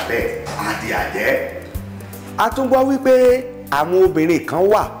ti fà bẹ́ẹ̀ á di àjẹ́. a tún gbọ́ wípé àwọn obìnrin kan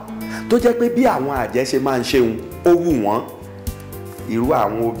wà tó jẹ́ pé bí àwọn àjẹ́ ṣe máa ń ṣeun ó wù wọ́n irú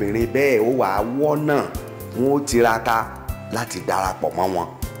àwọn obìnrin bẹ́ẹ̀ ó wà á wọ́nà wọn ó tiraka láti darapọ̀ mọ́ wọn.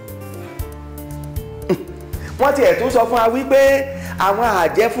 wọ́n tiẹ̀ tún sọ fún wa wípé àwọn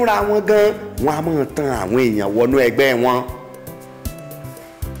àjẹ́ fúnra wọn gan wọn a máa tan àwọn èèyàn wọnú ẹgbẹ́ wọn.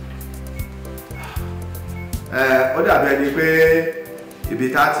 ó dàbí ẹni pé ibi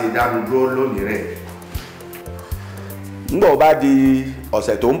tá a ti dánu dúró lónìí rẹ̀ ńgbà ó bá di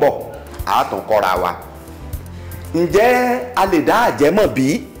ọ̀sẹ̀ tó ń bọ̀ á tún kọ́ra wa. ǹjẹ́ a lè dá àjẹ́ mọ̀ bí?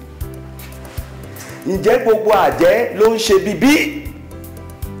 ǹjẹ́ gbogbo àjẹ́ ló ń ṣe bíbí?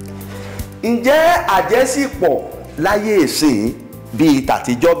 ǹjẹ́ àjẹ́ sì pọ̀ láyé ìsìn bíi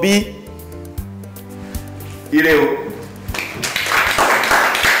tàtijọ́ bí? ire o.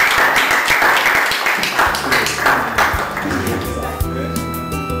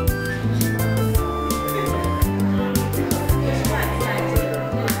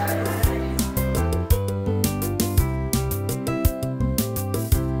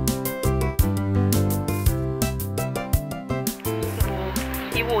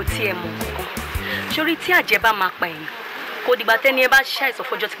 sórí tí àjẹ́ bá máa pa ẹ̀yìn kò dìgbà tẹ́ni ẹ bá ṣàìsàn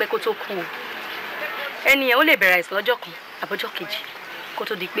fọjọ́ tipẹ́ kó tó kú o ẹni yẹn ó lè bẹ̀rẹ̀ àìsàn lọ́jọ́ kan àbọ́jọ́ kejì kó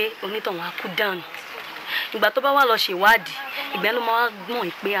tó di pé onítọ̀hún á kú dànù ìgbà tó bá wà lọ ṣèwádìí ìgbà ló máa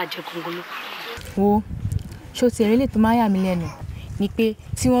mọ̀ pé àjẹ́ gbọ̀ngàn ló kú. wo ṣó ti ẹ̀rí lè tó máa yà mí lẹ́nu ni pé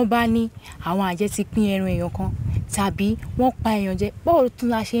tí wọ́n bá ní àwọn àjẹ́ ti pín ẹran èèyàn kan tàbí wọ́n pa èèyàn jẹ báwo tún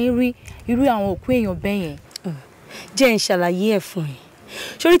la ṣe ń rí irú àwọn òkú èèyàn bẹ́ẹ̀ yẹn. jẹ́ ń ṣàlàyé ẹ̀ fún ẹ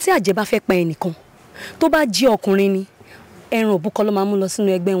sórí tí àjẹ́ bá fẹ́ pa ẹnìkan tó bá jí ọkùnrin ni ẹran òbúkọ ló máa mú lọ sínú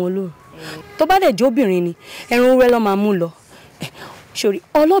ẹgbẹ́ wọn lóru tó bá dẹ̀ jẹ́ obìnrin ni ẹran ewúrẹ́ ló máa mú lọ sórí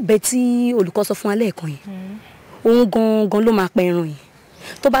ọlọ́bẹ tí olùkọ́ sọ fún wa lẹ́ẹ̀kan yẹn òun gangan ló máa pa ẹran yẹn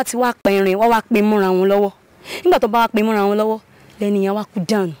tó bá ti wá pa ẹran yẹn wá wá pín mọ́ra wọn lọ́wọ́ nígbà tó bá wá pín mọ́ra wọn lọ́wọ́ lẹ́nìyàn wá kú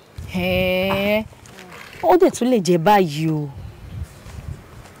dànù. ó dẹ̀ tún lè jẹ́ báyìí o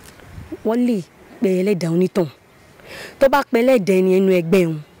wọ́n lè pẹ ẹlẹ́dàá onítàn tó bá pẹ ẹlẹ́dàá ẹni ẹnu ẹgbẹ́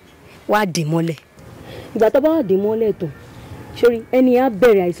wọn wá dè mọ́lẹ̀ ìgbà tó bá wà dè mọ́lẹ̀ tán sórí ẹni á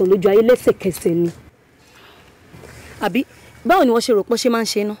bẹ̀rẹ̀ àìsàn lójú ayé lẹ́sẹ̀kẹsẹ̀ ni àbí báwo ni wọ́n ṣe rò pé ṣe máa ń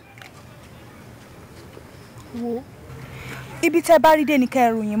ṣe ná. wo ibi tẹ́ bá rí dé ni kẹ́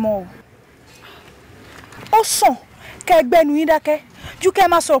ẹ ròyìn mọ́ o ó sàn kẹ́ ẹ gbẹ́nu yín dákẹ́ ju kẹ́ ẹ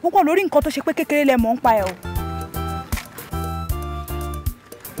máa sọ̀rọ̀ púpọ̀ lórí nǹkan tó ṣe pé kékeré lẹ mọ̀ ń pa ẹ̀ o.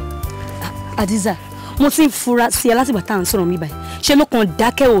 Adiza mo ti ń fura sí ẹ látìgbà tá à ń sọ̀rọ̀ mi báyìí ṣé ló kàn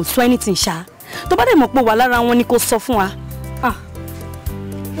dákẹ́ ò sọ anything ṣá tó bá dẹ̀ mọ̀ pé wà lára wọn ni kò sọ fún wa.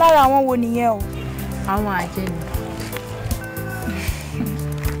 lára àwọn wo nìyẹn o. àwọn àjẹ́ ni.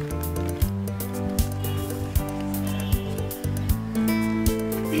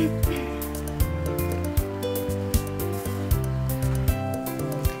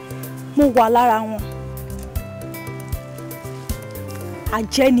 mo wà lára wọn.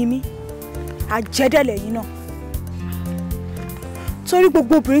 Àjẹ́ ni mí, àjẹ́dẹ̀lẹ̀ yín náà. Torí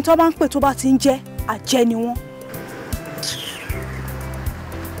gbogbo obìnrin tó bá ń pè tó bá ti ń jẹ́ àjẹ́ ni wọ́n.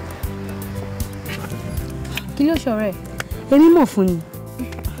 Kí ló ṣọ̀rẹ́? Èmi mọ̀ fún ni.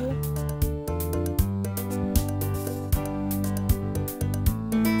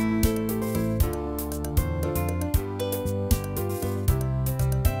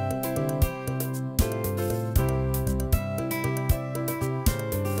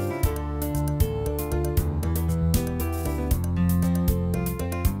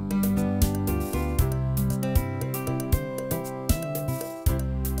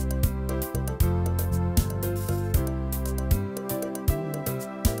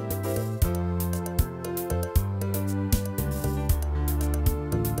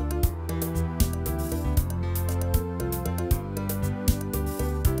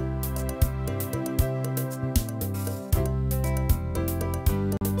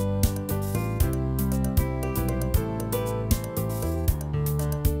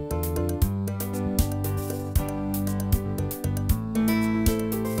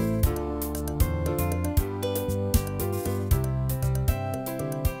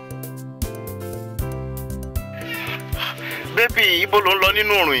 Baby, ibo ló ń lọ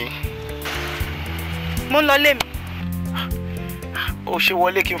nínú òrùn yìí? Mo ń lọ lé mi. Ó ṣe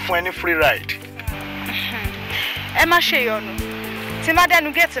wọlé kí n fún ẹ ní free ride. Ẹ má ṣe ìyọnu. Tí má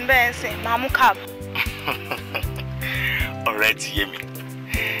dẹnu gate ń bẹ́ẹ̀ ń sìn, máa mú cab. Ọ̀rẹ́ ti yé mi.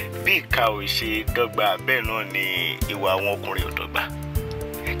 Bí ìka ò ṣe dọ́gba bẹ́ẹ̀ náà ni ìwà àwọn ọkùnrin ò dọ́gba.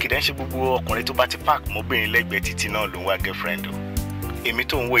 Kìdá ń ṣe gbogbo ọkùnrin tó bá ti park mọ́bìnrin lẹ́gbẹ̀ẹ́ títí náà ló ń wá girlfriend o. Èmi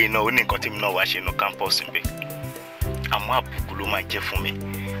tó ń wò iná ó ní nǹkan tí mi náà wá ṣe inú campus ń bẹ. Àmọ́ àbùkù ló máa jẹ́ fún mi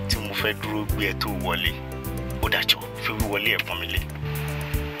tí mo fẹ́ dúró gbé ẹ tó wọlé. Ó dájọ́ fi wíwọlé ẹ̀ fún mi lé.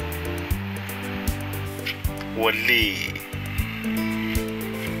 Wọlé.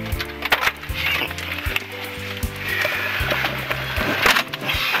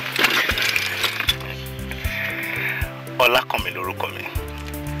 Ọlákànmí lórúkọ mi.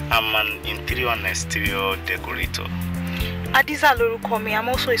 I'm an interior and exterior decorator. Adiza lórúkọ mi, I'm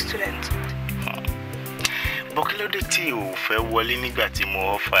also a student. Bọ́ kí ló dé tí o fẹ́ wọlé nígbà tí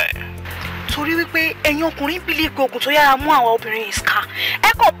mo offer ẹ? Torí wípé ẹ̀yin ọkùnrin bílí pé oògùn tó yára mú àwọn obìnrin yìí ká. Ẹ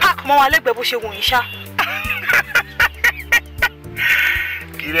kàn park mọ́ wa lẹ́gbẹ̀ẹ́ bó ṣe wù yín ṣá.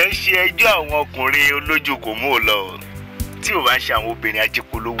 Kì í ṣe ẹjọ́ àwọn ọkùnrin olójú kò mú ò lọ. Tí o bá ṣe àwọn obìnrin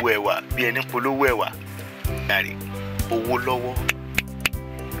ajípolówó ẹwà bí ẹni polówó ẹwà. Dàrí owó lọ́wọ́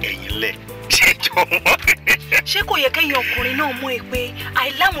ẹ̀yìn lẹ̀ ṣẹjọ́ wọn. Ṣé kò yẹ kẹ́yin ọkùnrin náà mọ̀ pé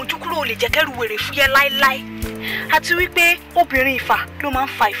àìlámójúkúrò ò lè jẹ́ kẹ́rù wèrè fúyẹ́ láéláé? Àti wípé obìnrin ìfà ló máa ń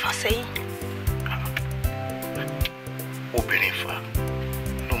fa ìfàsẹ́yìn. Obìnrin ìfà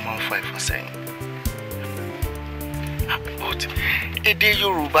ló máa ń fa ìfàsẹ́yìn. Èdè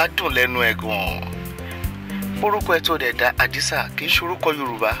Yorùbá dùn lẹ́nu ẹ̀ gan-an. Orúkọ ẹ tó dẹ̀ dá Àdísà kì í ṣe orúkọ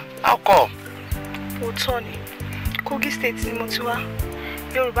Yorùbá. How come? Òótọ́ ni, Kogi State ni mo ti wá.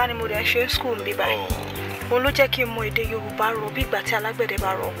 Yorùbá ni mo dẹ̀ ṣe school mi báyìí. Òun ló jẹ́ kí n mọ èdè Yorùbá rọ bí ìgbà tí alágbẹ̀dẹ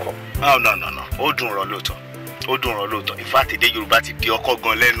bá rọ ọkọ. No. Ó dùn rọ lóòótọ́. Ó dùn rọ lóòótọ́. In fact, èdè Yorùbá ti di ọkọ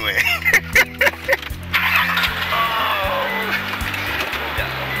gan lẹ́nu ẹ̀.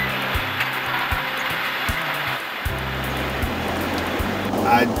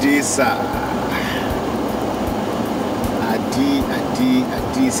 Àdísà.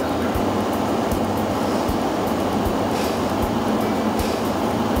 Àdísà.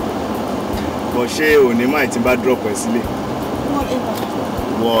 Bọ̀ ṣé òní máa ti bá drop ẹ sílé?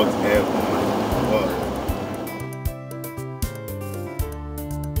 Whatever.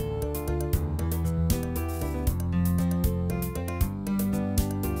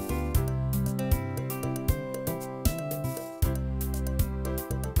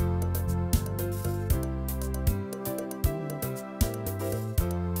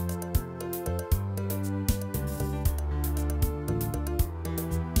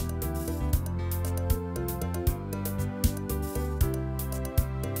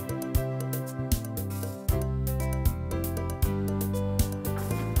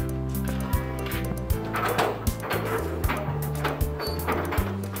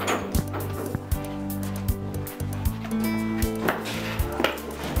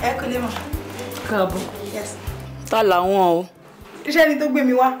 Káàbọ̀. Yes. Ta làwọn o? Iṣẹ́ ni tó gbé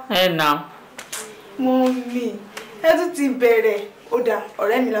mi wá. Ẹ nà. Mo ní. Ẹ tún ti bẹ̀rẹ̀. Ó dà,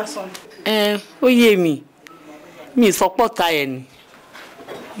 ọ̀rẹ́ mi lásán. Ó yé mi. Mi ìsọpọ̀ta ẹ̀ ni.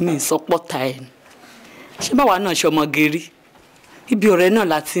 Mi ìsọpọ̀ta ẹ̀ ni. Ṣé báwa náà ṣe ọmọ geri? Ibi ọ̀rẹ́ náà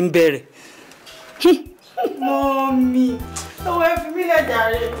la ti ń bẹ̀rẹ̀. Mọ́mí, ọwọ́ ẹ fi mí lẹ̀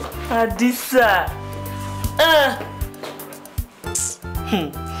jàre. Àdìsá.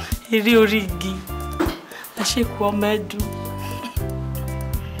 Eré orí igi. Àṣekù ọmọ ẹdùn.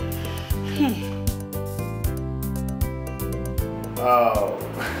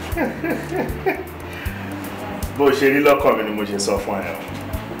 Bó ṣe rí lọ́kàn mi ni mo ṣe sọ fún ẹ.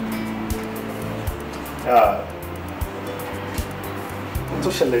 Tó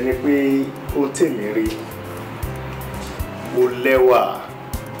ṣẹlẹ̀ ni pé ó tèmi rí, ó lẹ́wà,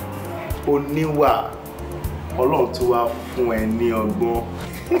 ó níwà, Ọlọ́run tó wá fún ẹ ní ọgbọ́n.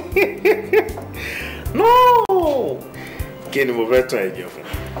 No! Kí ni mo fẹ́ tàn ẹ jẹ fún?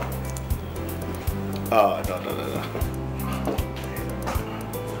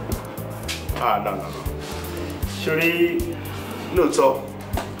 No. Ṣorí lóòótọ́,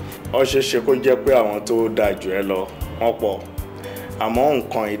 ó ṣeé ṣe kó jẹ́ pé àwọn tó dáa jù ẹ́ lọ wọ́n pọ̀. Àmọ́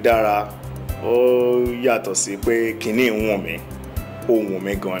nǹkan ìdára ó yàtọ̀ sí pé kìíní wùn mí, ó wùn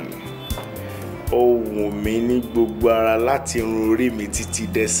mí gan ni. Ó wùn mí ní gbogbo ara láti irun orí mi títí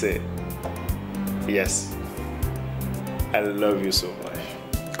dẹ́sẹ̀. Yes, I love you so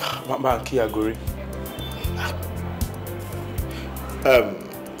much. Máa kí Agori.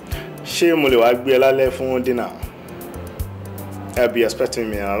 Ṣé mo lè wá gbé ẹ lálẹ́ fún dinner? I'll be expecting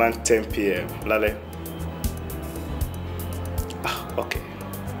me around 10 p.m. lálẹ́. Okay.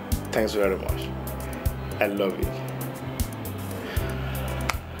 Thanks very much. I love you.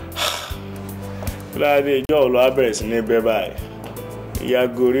 Láàrin ìjọ òlò abẹ̀rẹ̀ sí ní bẹ́ báyìí. Ìyá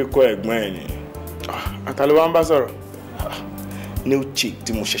Gorí kọ́ ẹ̀gbọ́n ẹ̀ ni. Àtàlẹ́ wa ń bá sọ̀rọ̀. New chick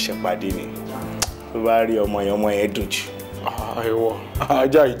tí mo ṣẹ̀ṣẹ̀ pàdé ni. Tó bá rí ọmọ yẹn dùn jù. Àìwọ̀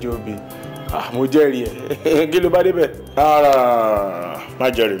ajá ìjọbi. Mo jẹ́rìí ẹ̀. Kí ló bá débẹ̀? Má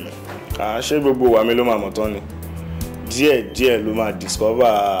jẹ́rìí mi. Ṣé gbogbo wa mi ló máa mọ̀ tán ni? Díẹ̀ ló máa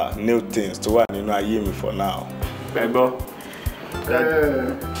discover new things tó wà nínú ayé mi for now. Ẹ gbọ́.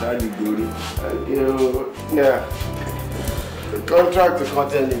 Daddy Gorí. Yeah. The contract kan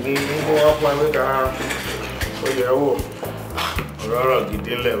tẹ̀lé mi ní kó wá fún ẹgbẹ́ kan ó yẹ wò. Ọ̀rọ̀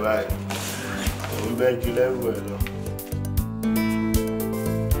gidi ńlẹ̀ báyìí. Òun bẹ́ ju lẹ́rù ẹ̀ lọ.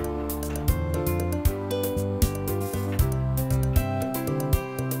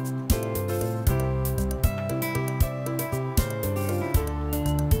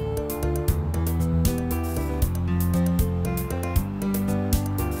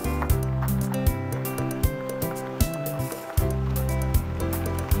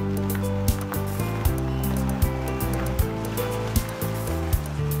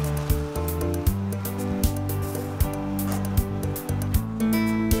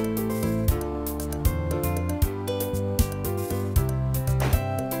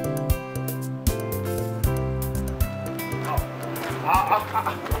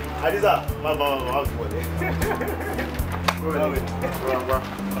 Adisa, má wọlé.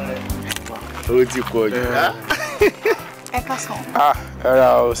 Ó ti pọ̀ jù. Ẹ káàsán. Ẹ ra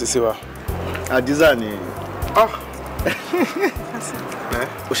òṣìṣẹ́ wa. Adisa ni.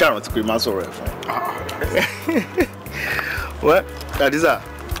 Ó ṣàrántí pé má sọ̀rọ̀ ẹ̀ fún ẹ. Well, Adisa,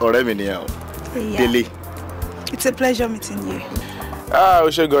 ọ̀rẹ́ mi nìyẹn o. Délé. It's a pleasure meeting you. Ó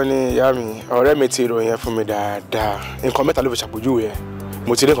ṣe gan ni ìyá mi. Ọ̀rẹ́ mi ti ròyìn fún mi dáadáa. Nǹkan mẹ́ta ló fi ṣàpèjúwe ẹ̀.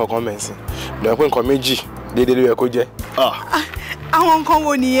 Mo ti rí nǹkan mẹ́sìn. Lọ́wọ́ pé nǹkan méjì déédéé ló yẹ kó jẹ́. Àwọn nǹkan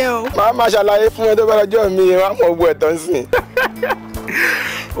wo nìyẹn o? Máa ṣàlàyé fún ẹ tó bá lọ́jọ́ mi, wọ́n á mọ ogun ẹ̀tọ́ ńsìn.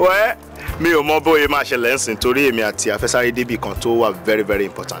 Wẹ́ mi ò mọ bóyá máa ṣẹlẹ̀ ńsìn torí èmi àti afẹ́sáré débì kan tó wà very very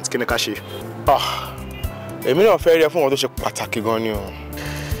important. Kí ni ká ṣe? Èmi náà fẹ́ rí ẹ fún wọn tó ṣe pàtàkì gan ni o.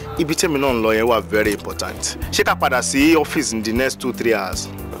 Ibi tèmi náà ń lọ yẹn wà very important. Ṣé ká padà sí ọ́fíìsì in the next 2-3 hours?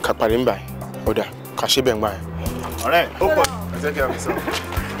 Ká parí ń báyìí. Ó dà, ká ṣe bẹ́ẹ̀ ń gbà yẹn. Ọ̀rẹ́, ó pọ̀. Ẹ jẹ́ kí a fi sọ.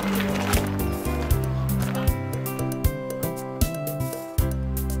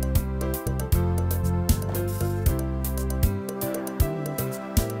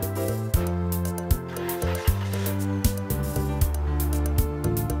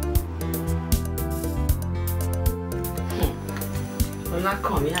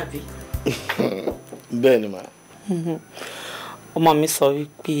 Ọlákàn mi àbí? Bẹ́ẹ̀ ni màá. Ọmọ mi sọ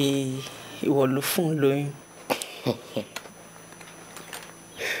wípé ìwọ ló fún un lóyún.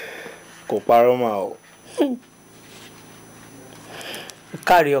 Kò parọ́ mà o.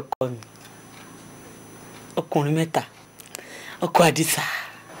 Kárí ọkọ mi. Ọkùnrin mẹ́ta. Ọkọ Àdìsá.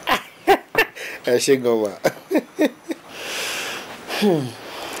 Ẹ ṣé gan wà.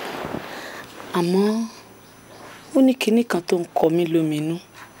 Àmọ́ ó ní kinní kan tó ń kọ mí lóminú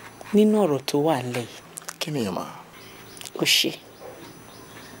nínú ọ̀rọ̀ tó wà nílẹ̀ yìí. Kí ni mà? Ó ṣe.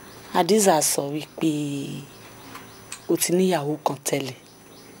 Àdìsá sọ wípé ó ti níyàwó kan tẹ́lẹ̀.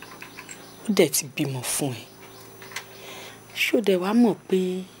 Ó dẹ̀ ti bímọ fún ẹ. Ṣó dẹ̀ wá mọ̀ pé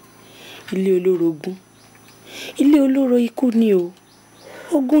ilé olórogún, ilé olóró ikú ni o,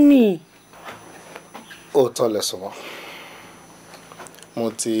 ogún ni. Ó tọ́ lẹ sọ.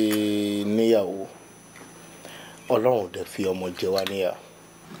 Mo ti níyàwó, Ọlọ́run dẹ̀ fi ọmọ jẹ wá níyà.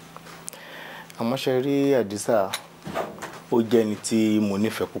 Àmọ́ ṣe rí Àdìsá, ó jẹ́ ẹni tí mo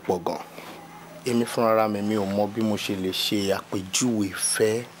nífẹ̀ẹ́ púpọ̀ gan. Èmi fúnra mi ò mọ bí mo ṣe lè ṣe àpèjúwe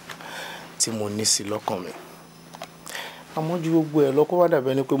ìfẹ́ tí mo ní sí lọ́kàn mi. Àmọ́ ju gbogbo ẹ̀ lọ kó wá dàbí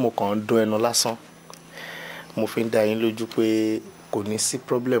ẹni pé mo kàn ń dún ẹnu lásán. Mo fi ń dá yín lójú pé kò ní sí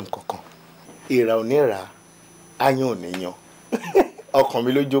problem kankan. Ìrà ò ní rà, áyán ò ní yan. Ọkàn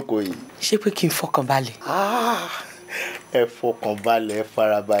mi ló jókòó yìí. Ṣé pé kí n fọkàn balẹ̀? Ẹ fọkàn balẹ̀, ẹ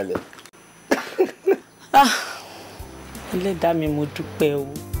fara balẹ̀. Ẹlẹ́dàá mi mo dúpẹ́ o.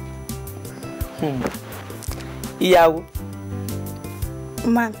 Ìyàwó.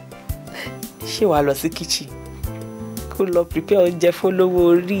 Ma. Ṣé wàá lọ sí kitchen? Kó lọ prepare oúnjẹ fólówó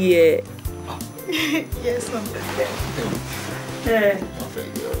orí ẹ. Yes, ma'am.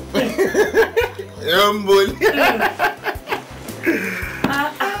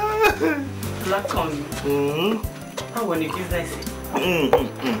 Lọ́kàn mi. Báwo ni business?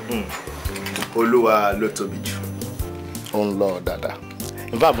 Olúwa ló tóbi jù. Ó ń lọ dáadáa.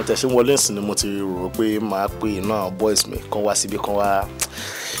 In fact, mo tẹ̀sí wọlé ǹsìn ni mo ti rò pé màá pè iná boys mi kan wá síbi kan wá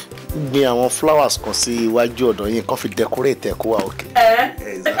gbin àwọn flowers kan sí iwájú ọ̀dọ̀ yín kan fi decorate ẹ̀ kó wá òkè.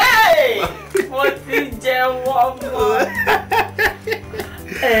 Mo ti jẹ wọ́n mọ́.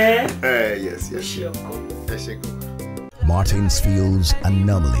 Yes. Ẹ ṣé gan. Martinsfield's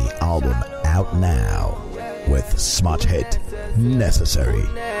Anomaly album out now with smart hit Necessary.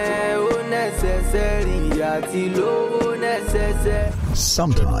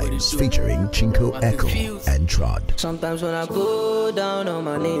 Sometimes featuring Chinko Echo and Trod. Sometimes when I go down on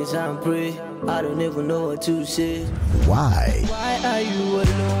my knees and pray, I don't even know what to say. Why? Why are you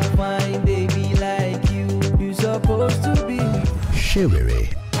alone, my baby, like you? You supposed to be Shiriri.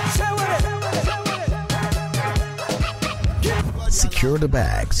 Secure the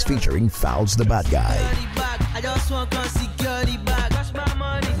Bags featuring Fouls the Bad Guy. I just want to security back. That's my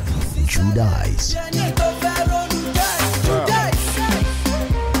money. Judice.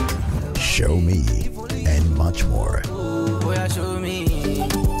 Show Me, and much more.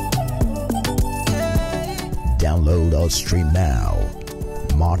 Download or stream now.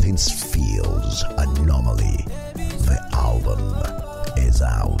 Martinsfield's Anomaly. The album is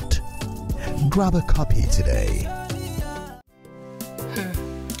out. Grab a copy today.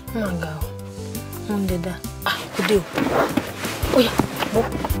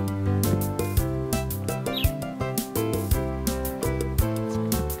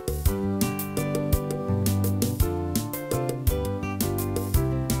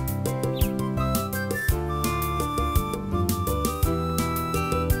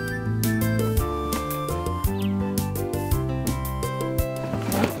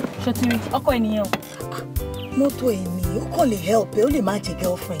 Ṣọtiri, ọkọ ènìyàn. Mọ́tò èmi, ó kàn lè help ẹ, ó lè má jẹ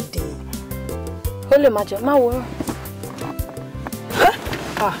girlfriend ẹ. Ó lè má jẹ, má wòrán.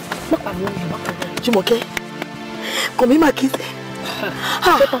 Má pa mí òye, má pa mí. Jùmọ̀kẹ́, kò mí máa kí sẹ́.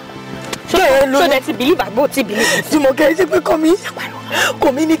 Ṣé ẹ ti bìlí bàbá ò ti bìlí? Jùmọ̀kẹ́ ṣe pé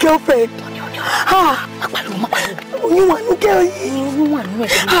kò mí ní girlfriend. Oyún wà nú kẹ́ yìí. Oyún wà nú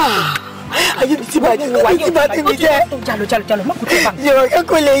ẹ̀. Ayé mi ti bàjẹ́, ayé ti bàjẹ́ mi jẹ́. Jalo, má kú tó bá mi. Jùmọ̀kẹ́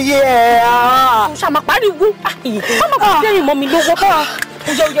kò lè yé ẹ. Ṣàmà pariwo. Má má kú dẹ́rìn mọ́ mi lọ́wọ́.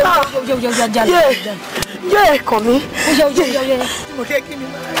 Yé kàn mí. Jùmọ̀kẹ́ kí ni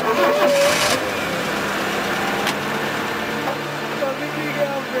máa.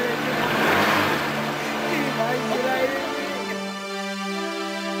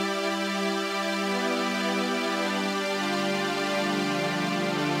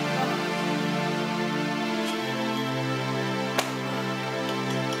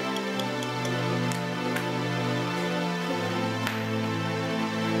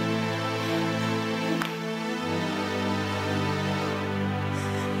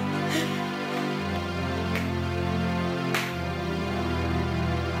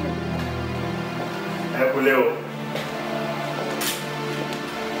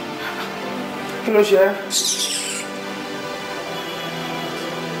 Kí ló ṣe ẹ́?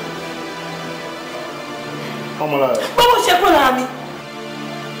 Ọmọ lára. Báwo ṣe kúrò lára mi?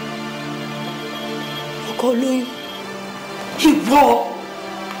 Ọkọ olóyún.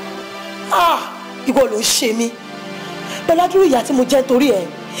 Ìwọ ló ń ṣe mí. Pẹ̀lú adúrú ìyà tí mo jẹ́ torí ẹ̀.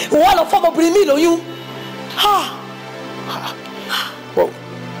 Ìwọ wá lọ fọ́mọbìnrin mi lóyún.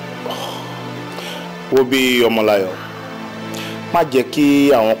 Wo bí Ọmọláyọ̀, má jẹ́ kí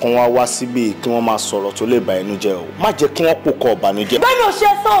àwọn kan wá síbi kí wọ́n máa sọ̀rọ̀ tó lè bà ẹnu jẹ́ o má jẹ́ kí wọ́n pòkọ̀ ọ̀bànújẹ́. bẹ́ẹ̀ ni ò ṣe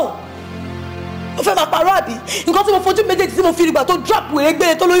sọ ó fẹ́ máa parọ́ àbí nǹkan tí mo fojú méjèèjì tí mo fi rí gbà tó drop wèrè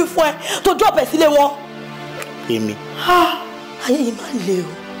gbére tó lóyún fún ẹ tó drop ẹ̀ sílé wọn. èmi. ayé yìí máa ń le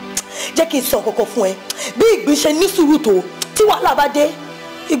o jẹ́ kí n sọ kọ̀kọ̀ fún ẹ bí ìgbín ṣe ní sùúrù tó tí wàhálà bá dé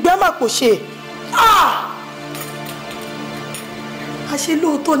ìgbẹ́ máa pò ṣe. àṣé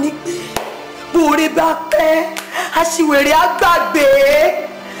lóòótọ́ ni pé bòrè bá pẹ́ aṣiwèrè á gbàgbé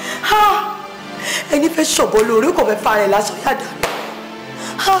ẹni fẹ́ ṣọ̀bọ̀ lórí kò fẹ́ fa rẹ̀ lásán yàdá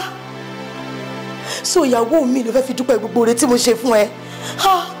so ìyàwó mi ló fẹ́ fi dúpẹ́ gbogbo rẹ̀ tí mo ṣe fún ẹ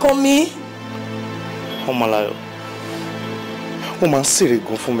kàn mí. Ọmọláyọ̀ ó máa ń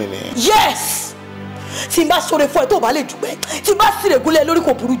ṣèrègùn fún mi nìyẹn. yes tí n bá ṣoore fún ẹ tó bá lè dúpẹ́ tí n bá ṣèrègùn lórí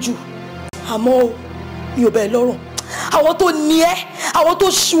kò burú jù àmọ́ mi ò bẹ́ẹ̀ lọ́rọ̀ àwọn tó ní ẹ àwọn tó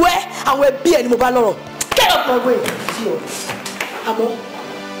ṣu ẹ àwọn ẹbí ẹ ni mo bá lọ́rọ̀ kẹ́rọ̀ kan wẹ̀ sí ọ àmọ́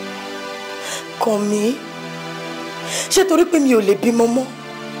kàn mí ṣé torí pé mi ò lè bímọ mọ́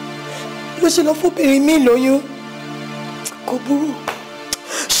ló ṣe lọ fóbìnrin mi lóyún kò burú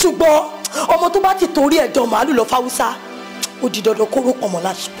ṣùgbọ́n ọmọ tó bá ti torí ẹ̀jọ̀ màálù lọ fáwúsá ó di dandan kó ró pọ̀mọ́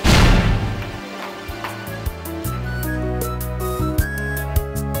láṣọ.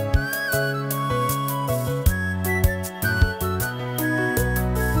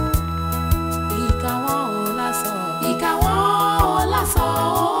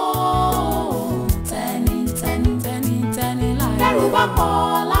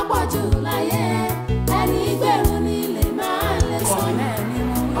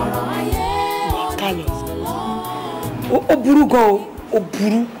 ó burú gan o ó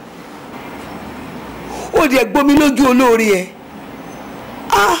burú ó dẹ̀ gbomi lójú olóore ẹ̀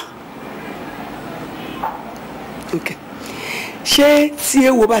ok ṣé tí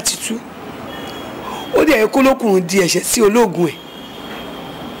èèwọ̀ bá ti tú ó dẹ̀ kó lókùnrin di ẹ̀ṣẹ̀ sí olóògùn ẹ̀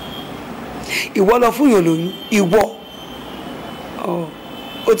ìwọ lọ fún yàn lóyún ìwọ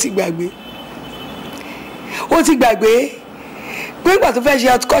ó ti gbàgbé pé ìgbà tó fẹ́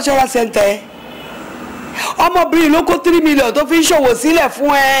ṣe cultural center ẹ̀ ọmọbìnrin ló kó 3 million tó fi ń ṣòwò sílẹ̀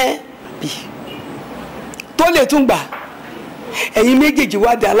fún ẹ tó lè tún gbà ẹ̀yin méjèèjì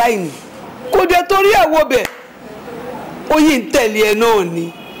wá dé aláìní kó dé torí ẹ̀ wo bẹ̀ ó yìí ń tẹ̀lé ẹ náà ni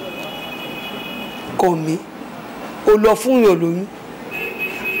kàn mí ó lọ fún yàn lóyún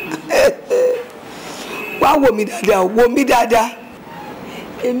wá wò mí dáadáa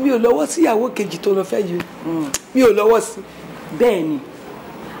èmi ò lọ́wọ́ sí ìyàwó kejì tó lọ fẹ́ yìí mi ò lọ́wọ́ sí. bẹ́ẹ̀ ni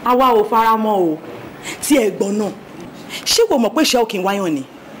àwa ò fara mọ́ o tí ẹ̀gbọ́n náà ṣé wò mọ̀ pé ìṣẹ́ òkè wáyàn ni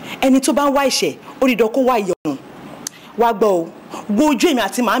ẹni tó bá ń wá ìṣẹ́ ó rí dán kó wá ìyọ̀nà wá gbọ́ o wo ojú èmi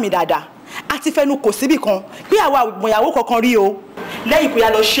àti màámi dáadáa a ti fẹnu kò síbì kan bí àwa ìgbọ̀nyàwó kankan rí o lẹ́yìn kó yá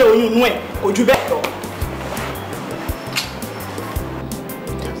lọ ṣe oyún inú ẹ̀ kò ju bẹ́ẹ̀ lọ.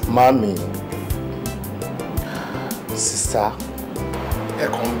 Màámi sísá ẹ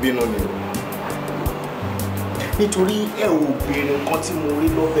kàn ń bínú ni o nítorí ẹ ò béèrè nǹkan tí mo rí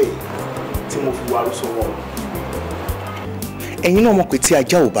lọ́bẹ̀ tí mo fi wá sọ́wọ́. ẹ̀yin náà mọ̀ pé tí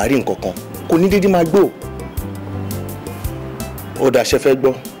ajá ò bá rí nǹkan kan kò ní dédé máa gbó. ó dàṣẹ fẹ́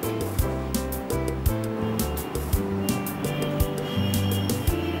gbọ́.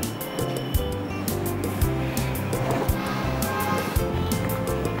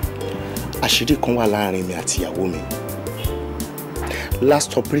 àṣírí kan wà láàrin mi àti ìyàwó mi.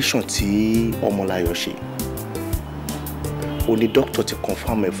 last operation tí Ọmọláyọ̀ ṣe ó ní dókítà ti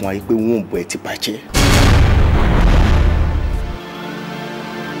confirm ẹ̀ fún wa pé womb ẹ̀ ti bàjẹ́.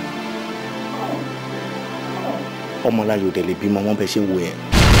 Ọmọláyọ̀ ò dẹ̀ lè bímọ wọn bẹ́ẹ̀ ṣe ń wo ẹ̀.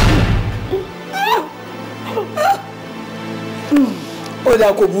 ó dà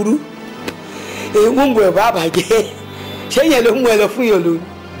kò burú èyí womb ẹ̀ bá bàjẹ́ ṣé yẹn ló mú ẹ lọ fún yàn lóyún.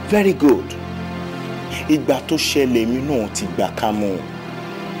 very good ìgbà tó ṣẹlẹ̀ mi náà ti gbà ká mọ́ ọ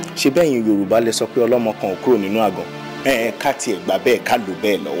ṣe bẹ́yìn Yorùbá lè sọ pé ọlọ́mọ kan ò kúrò nínú àgàn ká tiẹ̀ gbà bẹ́ẹ̀ ká lò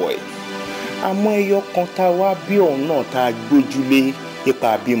bẹ́ẹ̀ lọ́wọ́ ẹ̀ àmọ́ ẹyọ kan tá a wá bí ọ̀hún náà tá a gbójúlé nípa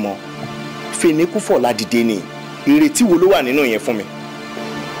bímọ fèníkúfọ̀ ládìde ni ìrètí wo ló wà nínú yẹn fún mi.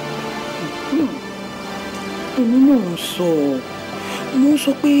 èmi náà ń sọ mo ń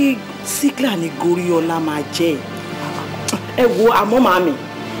sọ pé síkìlà ni Goriola máa jẹ ẹ wo àmọ́ màmí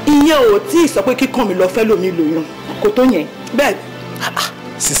ìyẹn ò tí ì sọ pé kíkàn mi lọ fẹ́ lómi lóyún kò tó yẹn bẹ́ẹ̀.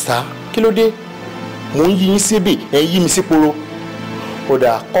 sista kí ló dé mò ń yí yín síbì ẹ yí mi sí poro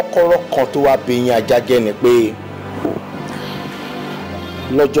kódà kọ́kọ́rọ́ kan tó wá bẹ yín ajá jẹ́ ni pé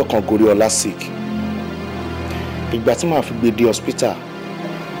lọ́jọ́ kan Goriola sick ìgbà tí màá fi gbé dé hospital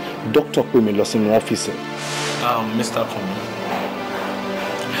dókítà pè mí lọ sínú ọ́fíìsì. Mr. Kànmí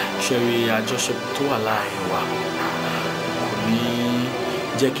ṣe rí àjọṣepọ̀ tó wà láàrin wa kò ní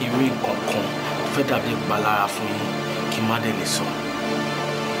jẹ́ kí n rí nǹkan kan tó fẹ́ dàbí ìpalára fún yín kí n má dẹ̀ lè sọ.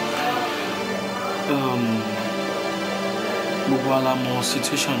 Gbogbo ala mọ̀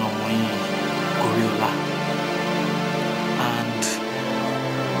situation ọmọ yín Goriola, and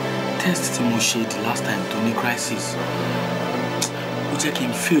test tí mo ṣe the last time tó ní crisis ó jẹ́ kí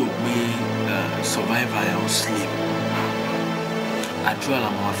n feel pé survivor ẹ̀ ò sleep. Àdúrà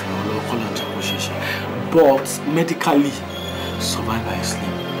làwọn àfihàn lọ́wọ́ kọ́ lọ́nà kó ṣe ṣe, but medically survivor ẹ̀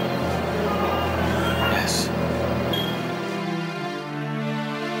sleep. Yes.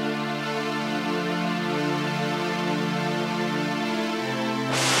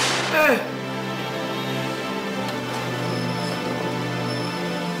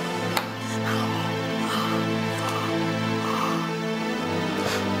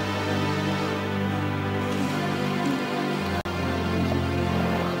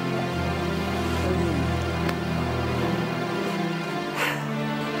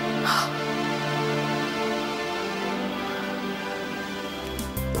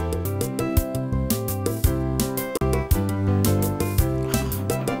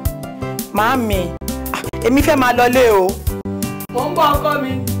 Màámi, èmi fẹ́ máa lọlé o. Mo ń bọ̀ ọkọ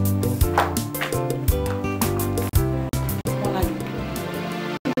mi.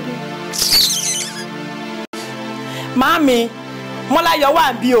 Màámi, Mọ́láyọ̀ wà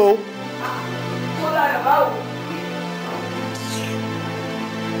ń bí o. Mọ́láyọ̀ báwo?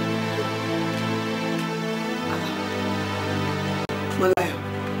 Mọ́láyọ̀.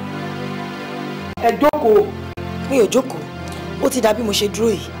 Ẹ jókòó. Mi ò jókòó. Ó ti dà bí mo ṣe dúró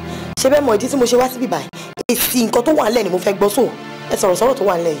yìí. Ṣé bẹ́ẹ̀ mọ̀ ìdí tí mo ṣe wá síbí báyìí? Èsì nǹkan tó wà nílẹ̀ ni mo fẹ́ gbọ́ sóò. Ẹ sọ̀rọ̀ sọ̀rọ̀ tó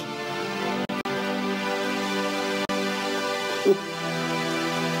wà nílẹ̀ yìí.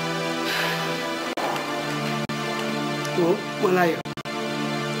 Mọ́láyọ̀.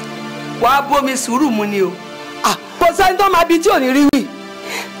 Wàá bómi sùúrù mu ni o. Kò sẹ́ni tó máa bi tí ò ní rí wì.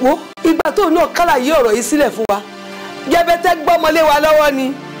 Wo ìgbà tó náà kálàyé ọ̀rọ̀ yìí sílẹ̀ fún wa. Jẹ́bẹ́tẹ́ gbọ́mọlé wa lọ́wọ́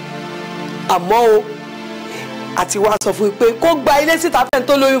ni. Àmọ́ o, àti wá sọ fún un pé kó gba ilé síta fẹ́ni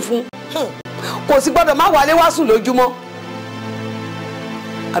tó lóyún fún. Kò sì gbọ́dọ̀ má wálé wá sùn lójúmọ́.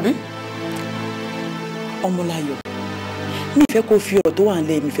 Àbí? Ọmọláyọ̀, mi fẹ́ kó fi ọ̀rọ̀ tó wà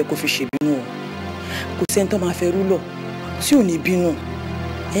nílẹ̀ mi fẹ́ kó fi ṣèbínú o. Kò sẹ́ni tó máa fẹ́ rú lọ tí ò ní bínú.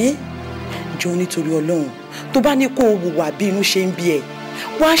 Jọ nítorí Ọlọ́run tó bá ní kó o wùwà bí inú ṣe ń bí ẹ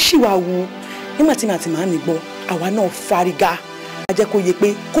wá ṣìwà wù. Nígbà tí màtí màá mi gbọ́ àwa náà fárígá a jẹ́ kó yẹ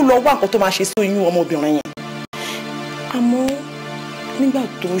pé kó lọ wá nǹkan tó máa ṣe sóyún ọmọbìnrin yẹn. Àmọ́ nígbà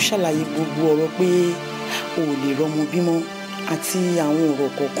tó ṣàlàyé gbogbo ọ̀rọ̀ pé o ò lè rọmọ bímọ àti àwọn ọ̀rọ̀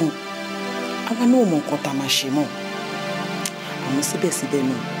kọ̀ọ̀kan àwa náà mọ nǹkan tá a máa ṣe mọ́. Àmọ́ síbẹ̀síbẹ̀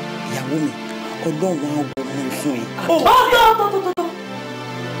náà ìyàwó mi Ọlọ́run á wọ ọmọ ìfún ẹ.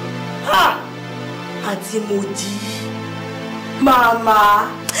 Àǹtí Mojí, màmá,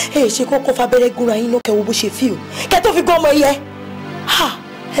 ṣe kọ́kọ́ fabẹ́rẹ́ gúnra yín náà kẹ́wọ́ bó ṣe fíìl kẹ́ tó fi gún ọmọ yẹ.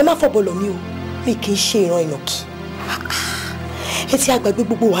 Ẹ má fọ̀bọ̀ lọ̀ mí o, mi kì í ṣe ìran ìnàkí. Ẹ ti àgbàgbé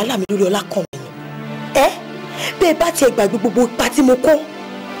gbogbo wàhálà mi lórí Ọlákàn mi ni. Bẹ́ẹ̀ bá ti gbàgbé gbogbo ipa tí mo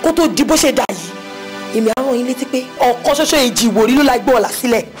kó tó di bó ṣe dà yìí. Èmi á rán yín létí pé ọ̀kan ṣoṣo èjì ìwòrí ló la gbọ́ ọ̀la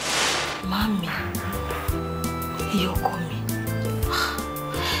sílẹ̀. Màámi, ìyá ọkọ mi,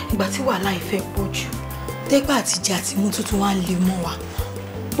 ìgbà tí wàhálà ìfẹ́ pọ̀ jù tẹ́gbà àtijọ́ àti mú tuntun wá lè mọ́ wa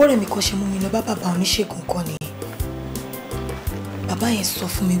bọ́rẹ̀ mi kan ṣe mú mi lọ bá bàbá oníṣègùn kan nìyẹn. Bàbá yẹn sọ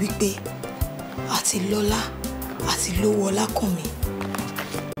fún mi wípé àti lọ́lá àti lówó Ọlákàn mi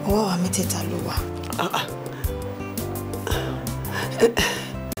ọwọ́ wa mẹ́tẹ̀ẹ̀ta ló wà.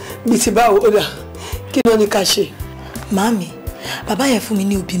 Bí ti báwo ó dà kí ló ní ká ṣe? Màámi, bàbá yẹn fún mi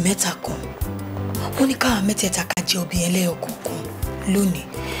ní obì mẹ́ta kan. Wọ́n ní káwa mẹ́tẹ̀ẹ̀ta ká jẹ obì yẹn lẹ́yọ kọ̀ọ̀kan lónìí.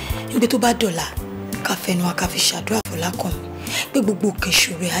 Nígbà tó bá dọ̀la ká fẹnu wa ká fi ṣàdúrà fún Ọlákàn mi pé gbogbo òkè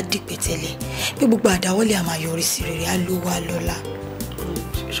ìṣòro ẹ̀ á dìpẹ̀ tẹ́lẹ̀ pé gbogbo àdáwọ́lé á máa yọrí sí rere á lówó á lọ́lá.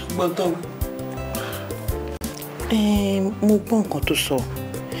 Ṣùgbọ́n tán. Mo gbọ́ nǹkan tó sọ.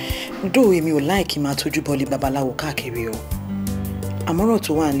 Dóò èmi ò láìkí máa tójú bọ́lé babaláwo káàkiri o. Àmọ́ràn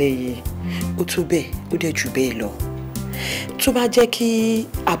tó wà nílẹ̀ yìí ó tó bẹ́ẹ̀ ó dẹ̀ jù bẹ́ẹ̀ lọ. Tó bá jẹ́ kí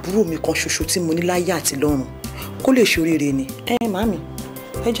àbúrò mi kan ṣoṣo tí mo ní láyé àti lọ́run kó lè ṣoríire ni. Màámi,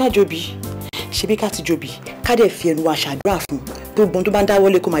 ẹ já jobi. Ṣebí ká ti jobi ká dẹ̀ fi ẹnu wa ṣàdúrà fún gbogbo ohun tó bá ń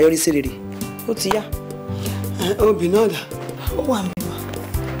dáwọ́lé kó máa yọrí sí rere. Ó ti yá. Obì náà dà. Ó wà mí wá.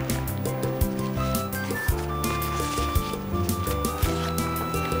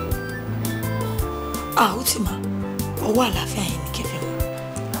 Ó ti mà ọwọ́ àlàáfíà yẹn ní kẹfẹ́ mu.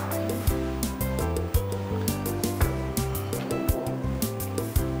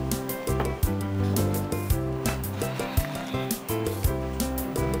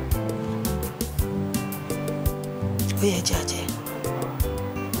 Ó yẹ jẹ́ àjẹ́.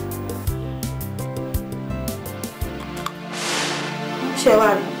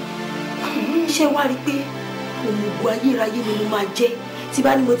 ṣé wá rí pé òmùgọ̀ ayérayé ni mo máa jẹ́ tí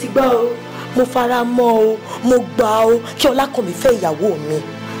bá ní mo ti gbà o mo fara mọ́ o mo gbà o kí Ọlákànmí fẹ́ ìyàwó mi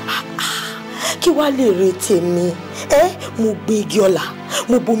kí wá lè retí mi mo gbé igi ọlá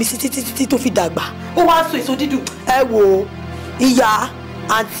mo bomi sí títí tó fi dàgbà ó wá so èso dídùn wo ìyá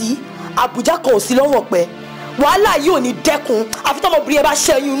àǹtí àbújá kan ò sí lọ́rùn ọ̀pẹ wàhálà yìí ò ní dẹ́kun àfi tọ́mọbìnrin ẹ bá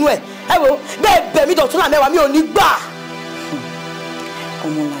ṣẹ́yún inú ẹ̀ wo bẹ́ẹ̀ bẹ̀mí dọ̀tún làmẹ́wàá mi ò ní gbà.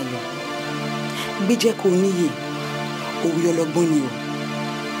 Ọmọláyọ̀ gbéjẹ́ kó níyè òwe ọlọ́gbọ́n ni o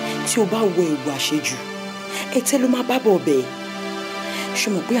tí o bá wọ ewu àṣejù ètè ló máa bá bọ̀ bẹ́ẹ̀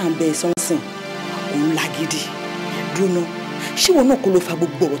ṣùgbọ́n pé à ń bẹ ẹ sọ́nsìn òun lágídí dúró ṣé wọn náà kó ló fa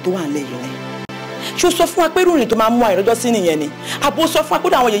gbogbo ọ̀rọ̀ tó wà lẹ́yìn rẹ̀ ṣé o sọ fún wa pé rúrin tó máa mú àìrọ́jọ́ sí nìyẹn ni àbò sọ fún wa pé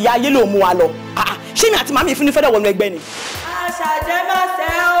àwọn yẹ̀yẹ́ ayé ló mú wa lọ ṣé mi àti màmí ìfúnni fẹ́rẹ̀ wọnú ẹgbẹ́ ni. àṣàjẹ́ máa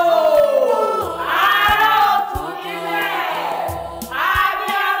ṣẹ́ o.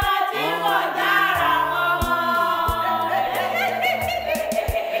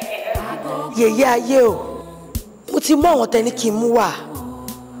 yèyé ayé o mo ti mú àwọn tẹni kí n mú wá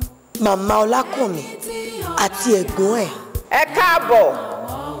màmá Ọlákànmí àti ẹ̀gbọ́n ẹ̀. ẹ káàbọ̀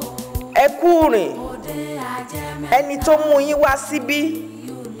ẹ kú rìn ẹni tó mú yín wá síbí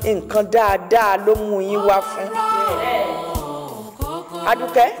nǹkan dáadáa ló mú yín wá fún.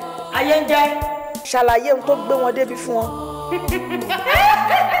 Adúkẹ́ ayé ń jẹ́ ṣàlàyé ohun tó gbé wọn débi fún wọn.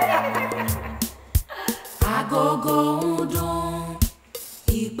 agogo ń dún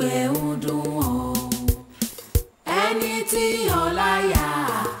ìpè ń dún o ẹni tí ọláyà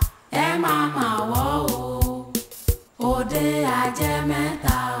ẹ máa wọ́ o òde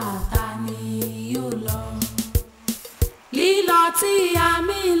ajẹmẹ́ta ta ni yóò lọ lílọ tí a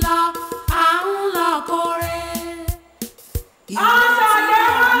mi lọ à ń lọ kórè. ọ̀sọ̀dẹ̀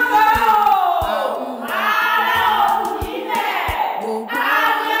wọn fẹ́ o ààrẹ òun nílẹ̀ gbogbo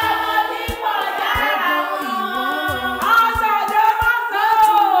àwọn ọmọ tí pọ̀ dára wọn. ọ̀sọ̀dẹ̀ wọn fẹ́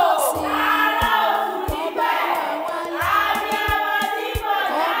o ààrẹ òun nílẹ̀ àbí ọmọ tí pọ̀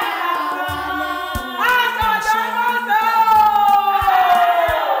dára wọn. ọ̀sọ̀dẹ̀ wọn fẹ́ o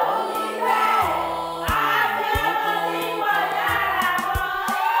nílẹ̀ àbí ọmọ tí pọ̀ dára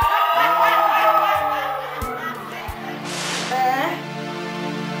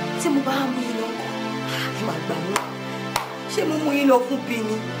tí mo bá mú yín lọ ẹ máa gbà mí ṣé mo mú yín lọ fún bí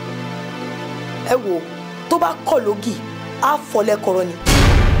ni. ẹ wò tó bá kọ lógì á fọ lẹ́kọ̀ọ́rọ́ ni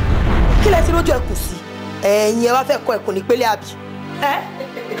kí lẹ ti lójú ẹkùn sí ẹ̀yin ẹ wá fẹ́ kọ ẹkùn ní pélé àbí.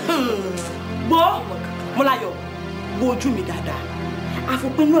 gbọ́ Mọ́láyọ̀ wo ojú mi dáadáa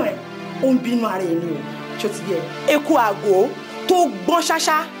àfòpinnu ẹ̀ ó ń bínú ara ẹ̀ ni o ṣó ti yẹ. eku àgò tó gbọ́n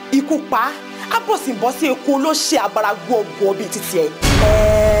ṣáṣá ikú pa á bọ̀ sí bọ́ sí eku ló ṣe àbára gbọ̀gbọ̀ bíi títí ẹ̀.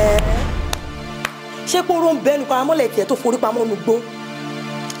 ṣé kóró ń bẹ́nu paramọ́lẹ̀ tiẹ̀ tó forí pamọ́ nu gbó.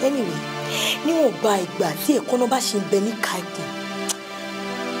 anyway níwọ̀n gba ìgbà tí èkánná bá ṣe ń bẹ ní kaikun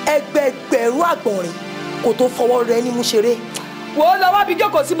ẹgbẹgbẹ̀rún àgbọ̀nrín kò tó fọwọ́ rẹ ní mú ṣeré. wò ó lọ wá bí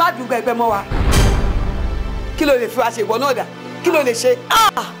jókòó sí má dùn gbẹgbẹ mọ́ wa kí ló lè fi wá ṣe ìwọ náà dà kí ló lè ṣe.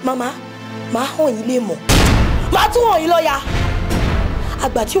 màmá màá hàn yín lè mọ̀ màá tún hàn yín lọ́ya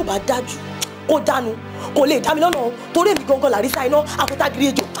àgbà tí ò bá dájú kó dánu kò lè dá mi lọ́nà torí èmi gangan làrísà iná àkútagiri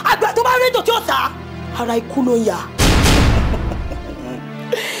ejò àgbà tó bá rédò tí ó sá ara ikú ló ń yà.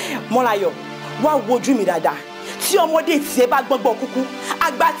 Mọ́láyọ̀ wá wojú mi dáadáa tí ọmọdé tiẹ̀ bá gbọ́gbọ́ kúkú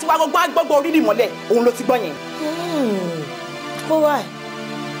àgbà tiwa gbọ́gbọ́ agbọ́gbọ́ orí rì mọ́lẹ̀ òun ló ti gbọ́ yẹn. ó wà ẹ̀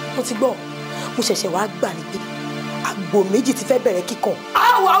mo ti gbọ́ mo ṣẹ̀ṣẹ̀ wá gbà ní pé àgbò méjì ti fẹ́ bẹ̀rẹ̀ kíkan á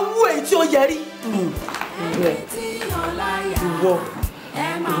wàá wú èyí tí ó yẹ rí. ìwọ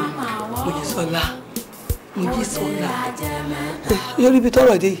Mojísọ́lá lórí ibi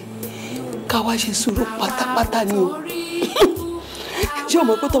tọ́rọ̀ dé ká wá ṣe sùúrù pátápátá ni o ṣé o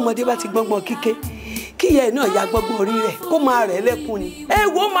mọ̀ pé tọmọdé bá ti gbọ́ngbọ́n kíké kíyẹ náà ya gbọ́ngbọ́n orí rẹ̀ kó máa rẹ̀ lẹ́kùn ni. ẹ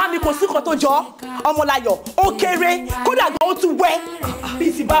wo màmí kò sí kan tó jọ Ọmọláyọ̀ ó kéré kódà gan ó tún wẹ́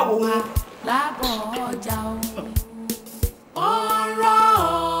bí ti báwo wọn. lábọ̀ ọjà ọ̀rọ̀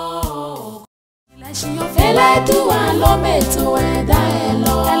Ẹlẹ́dùà ló mètò ẹ̀dá ẹ̀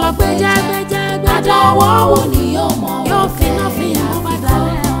lọ. ẹ lọ gbẹjẹgbẹjẹ àdánwò wò ni yóò mọ yóò finá fi hàn padà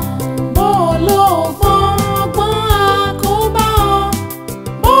lẹ́nu. bó o lò gbọ́n àkóbá ọ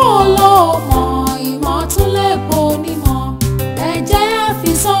bó o lò mọ̀ ìmọ̀ tún lè bo onímọ̀ ẹ̀jẹ̀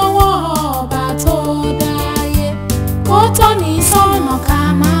àfisọ́wọ́ ọba tó dáyé kó tó ní sọ́nà ká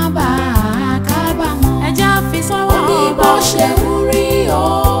má bàa kábàámọ̀ ẹ̀jẹ̀ àfisọ́wọ́ ọba ní bó ṣe ń rí o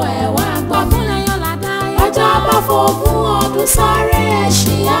ẹ̀wà gbọ́dúnlẹ̀ ọjọ́ bá fogún ọdún sáré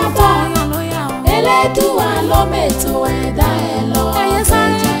ẹṣin àbọ̀ Ẹlẹ́dùà ló mètò ẹ̀dá ẹ̀ lọ ẹ̀yẹ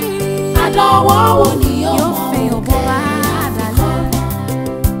sáré àdánwò wò ni yóò mọ òkè àdàlẹ́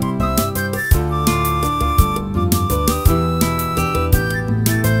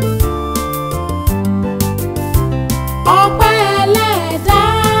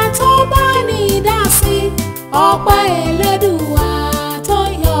ọpẹ́ Elédùà tó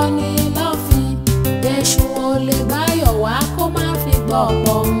yọ ní lọ́fìn èṣù ò lè gbáyọ̀ wá kó má fi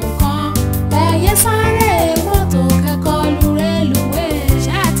gbọ̀pọ̀ nǹkan ẹ̀yẹ sáré mọ́tò kẹ́kọ̀ọ́ lu rélùwé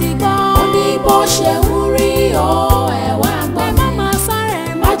ṣé ẹ ti gbọ́ ó ní bó ṣe ń rí o ẹ̀ wá gbọ́ ẹ má máa sáré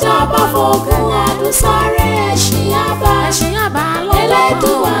ọjọ́ bá fogún ọdún sáré ẹ̀ṣin àbá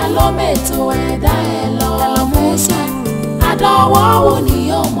Elédùà ló mètò ẹ̀dá ẹ̀ lọ mú sùn àdánwò ni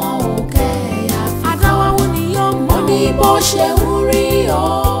yóò mọ òkè àfikọ́ àdánwò ni yóò mọ ó ní bó ṣe ń rí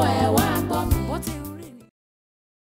o.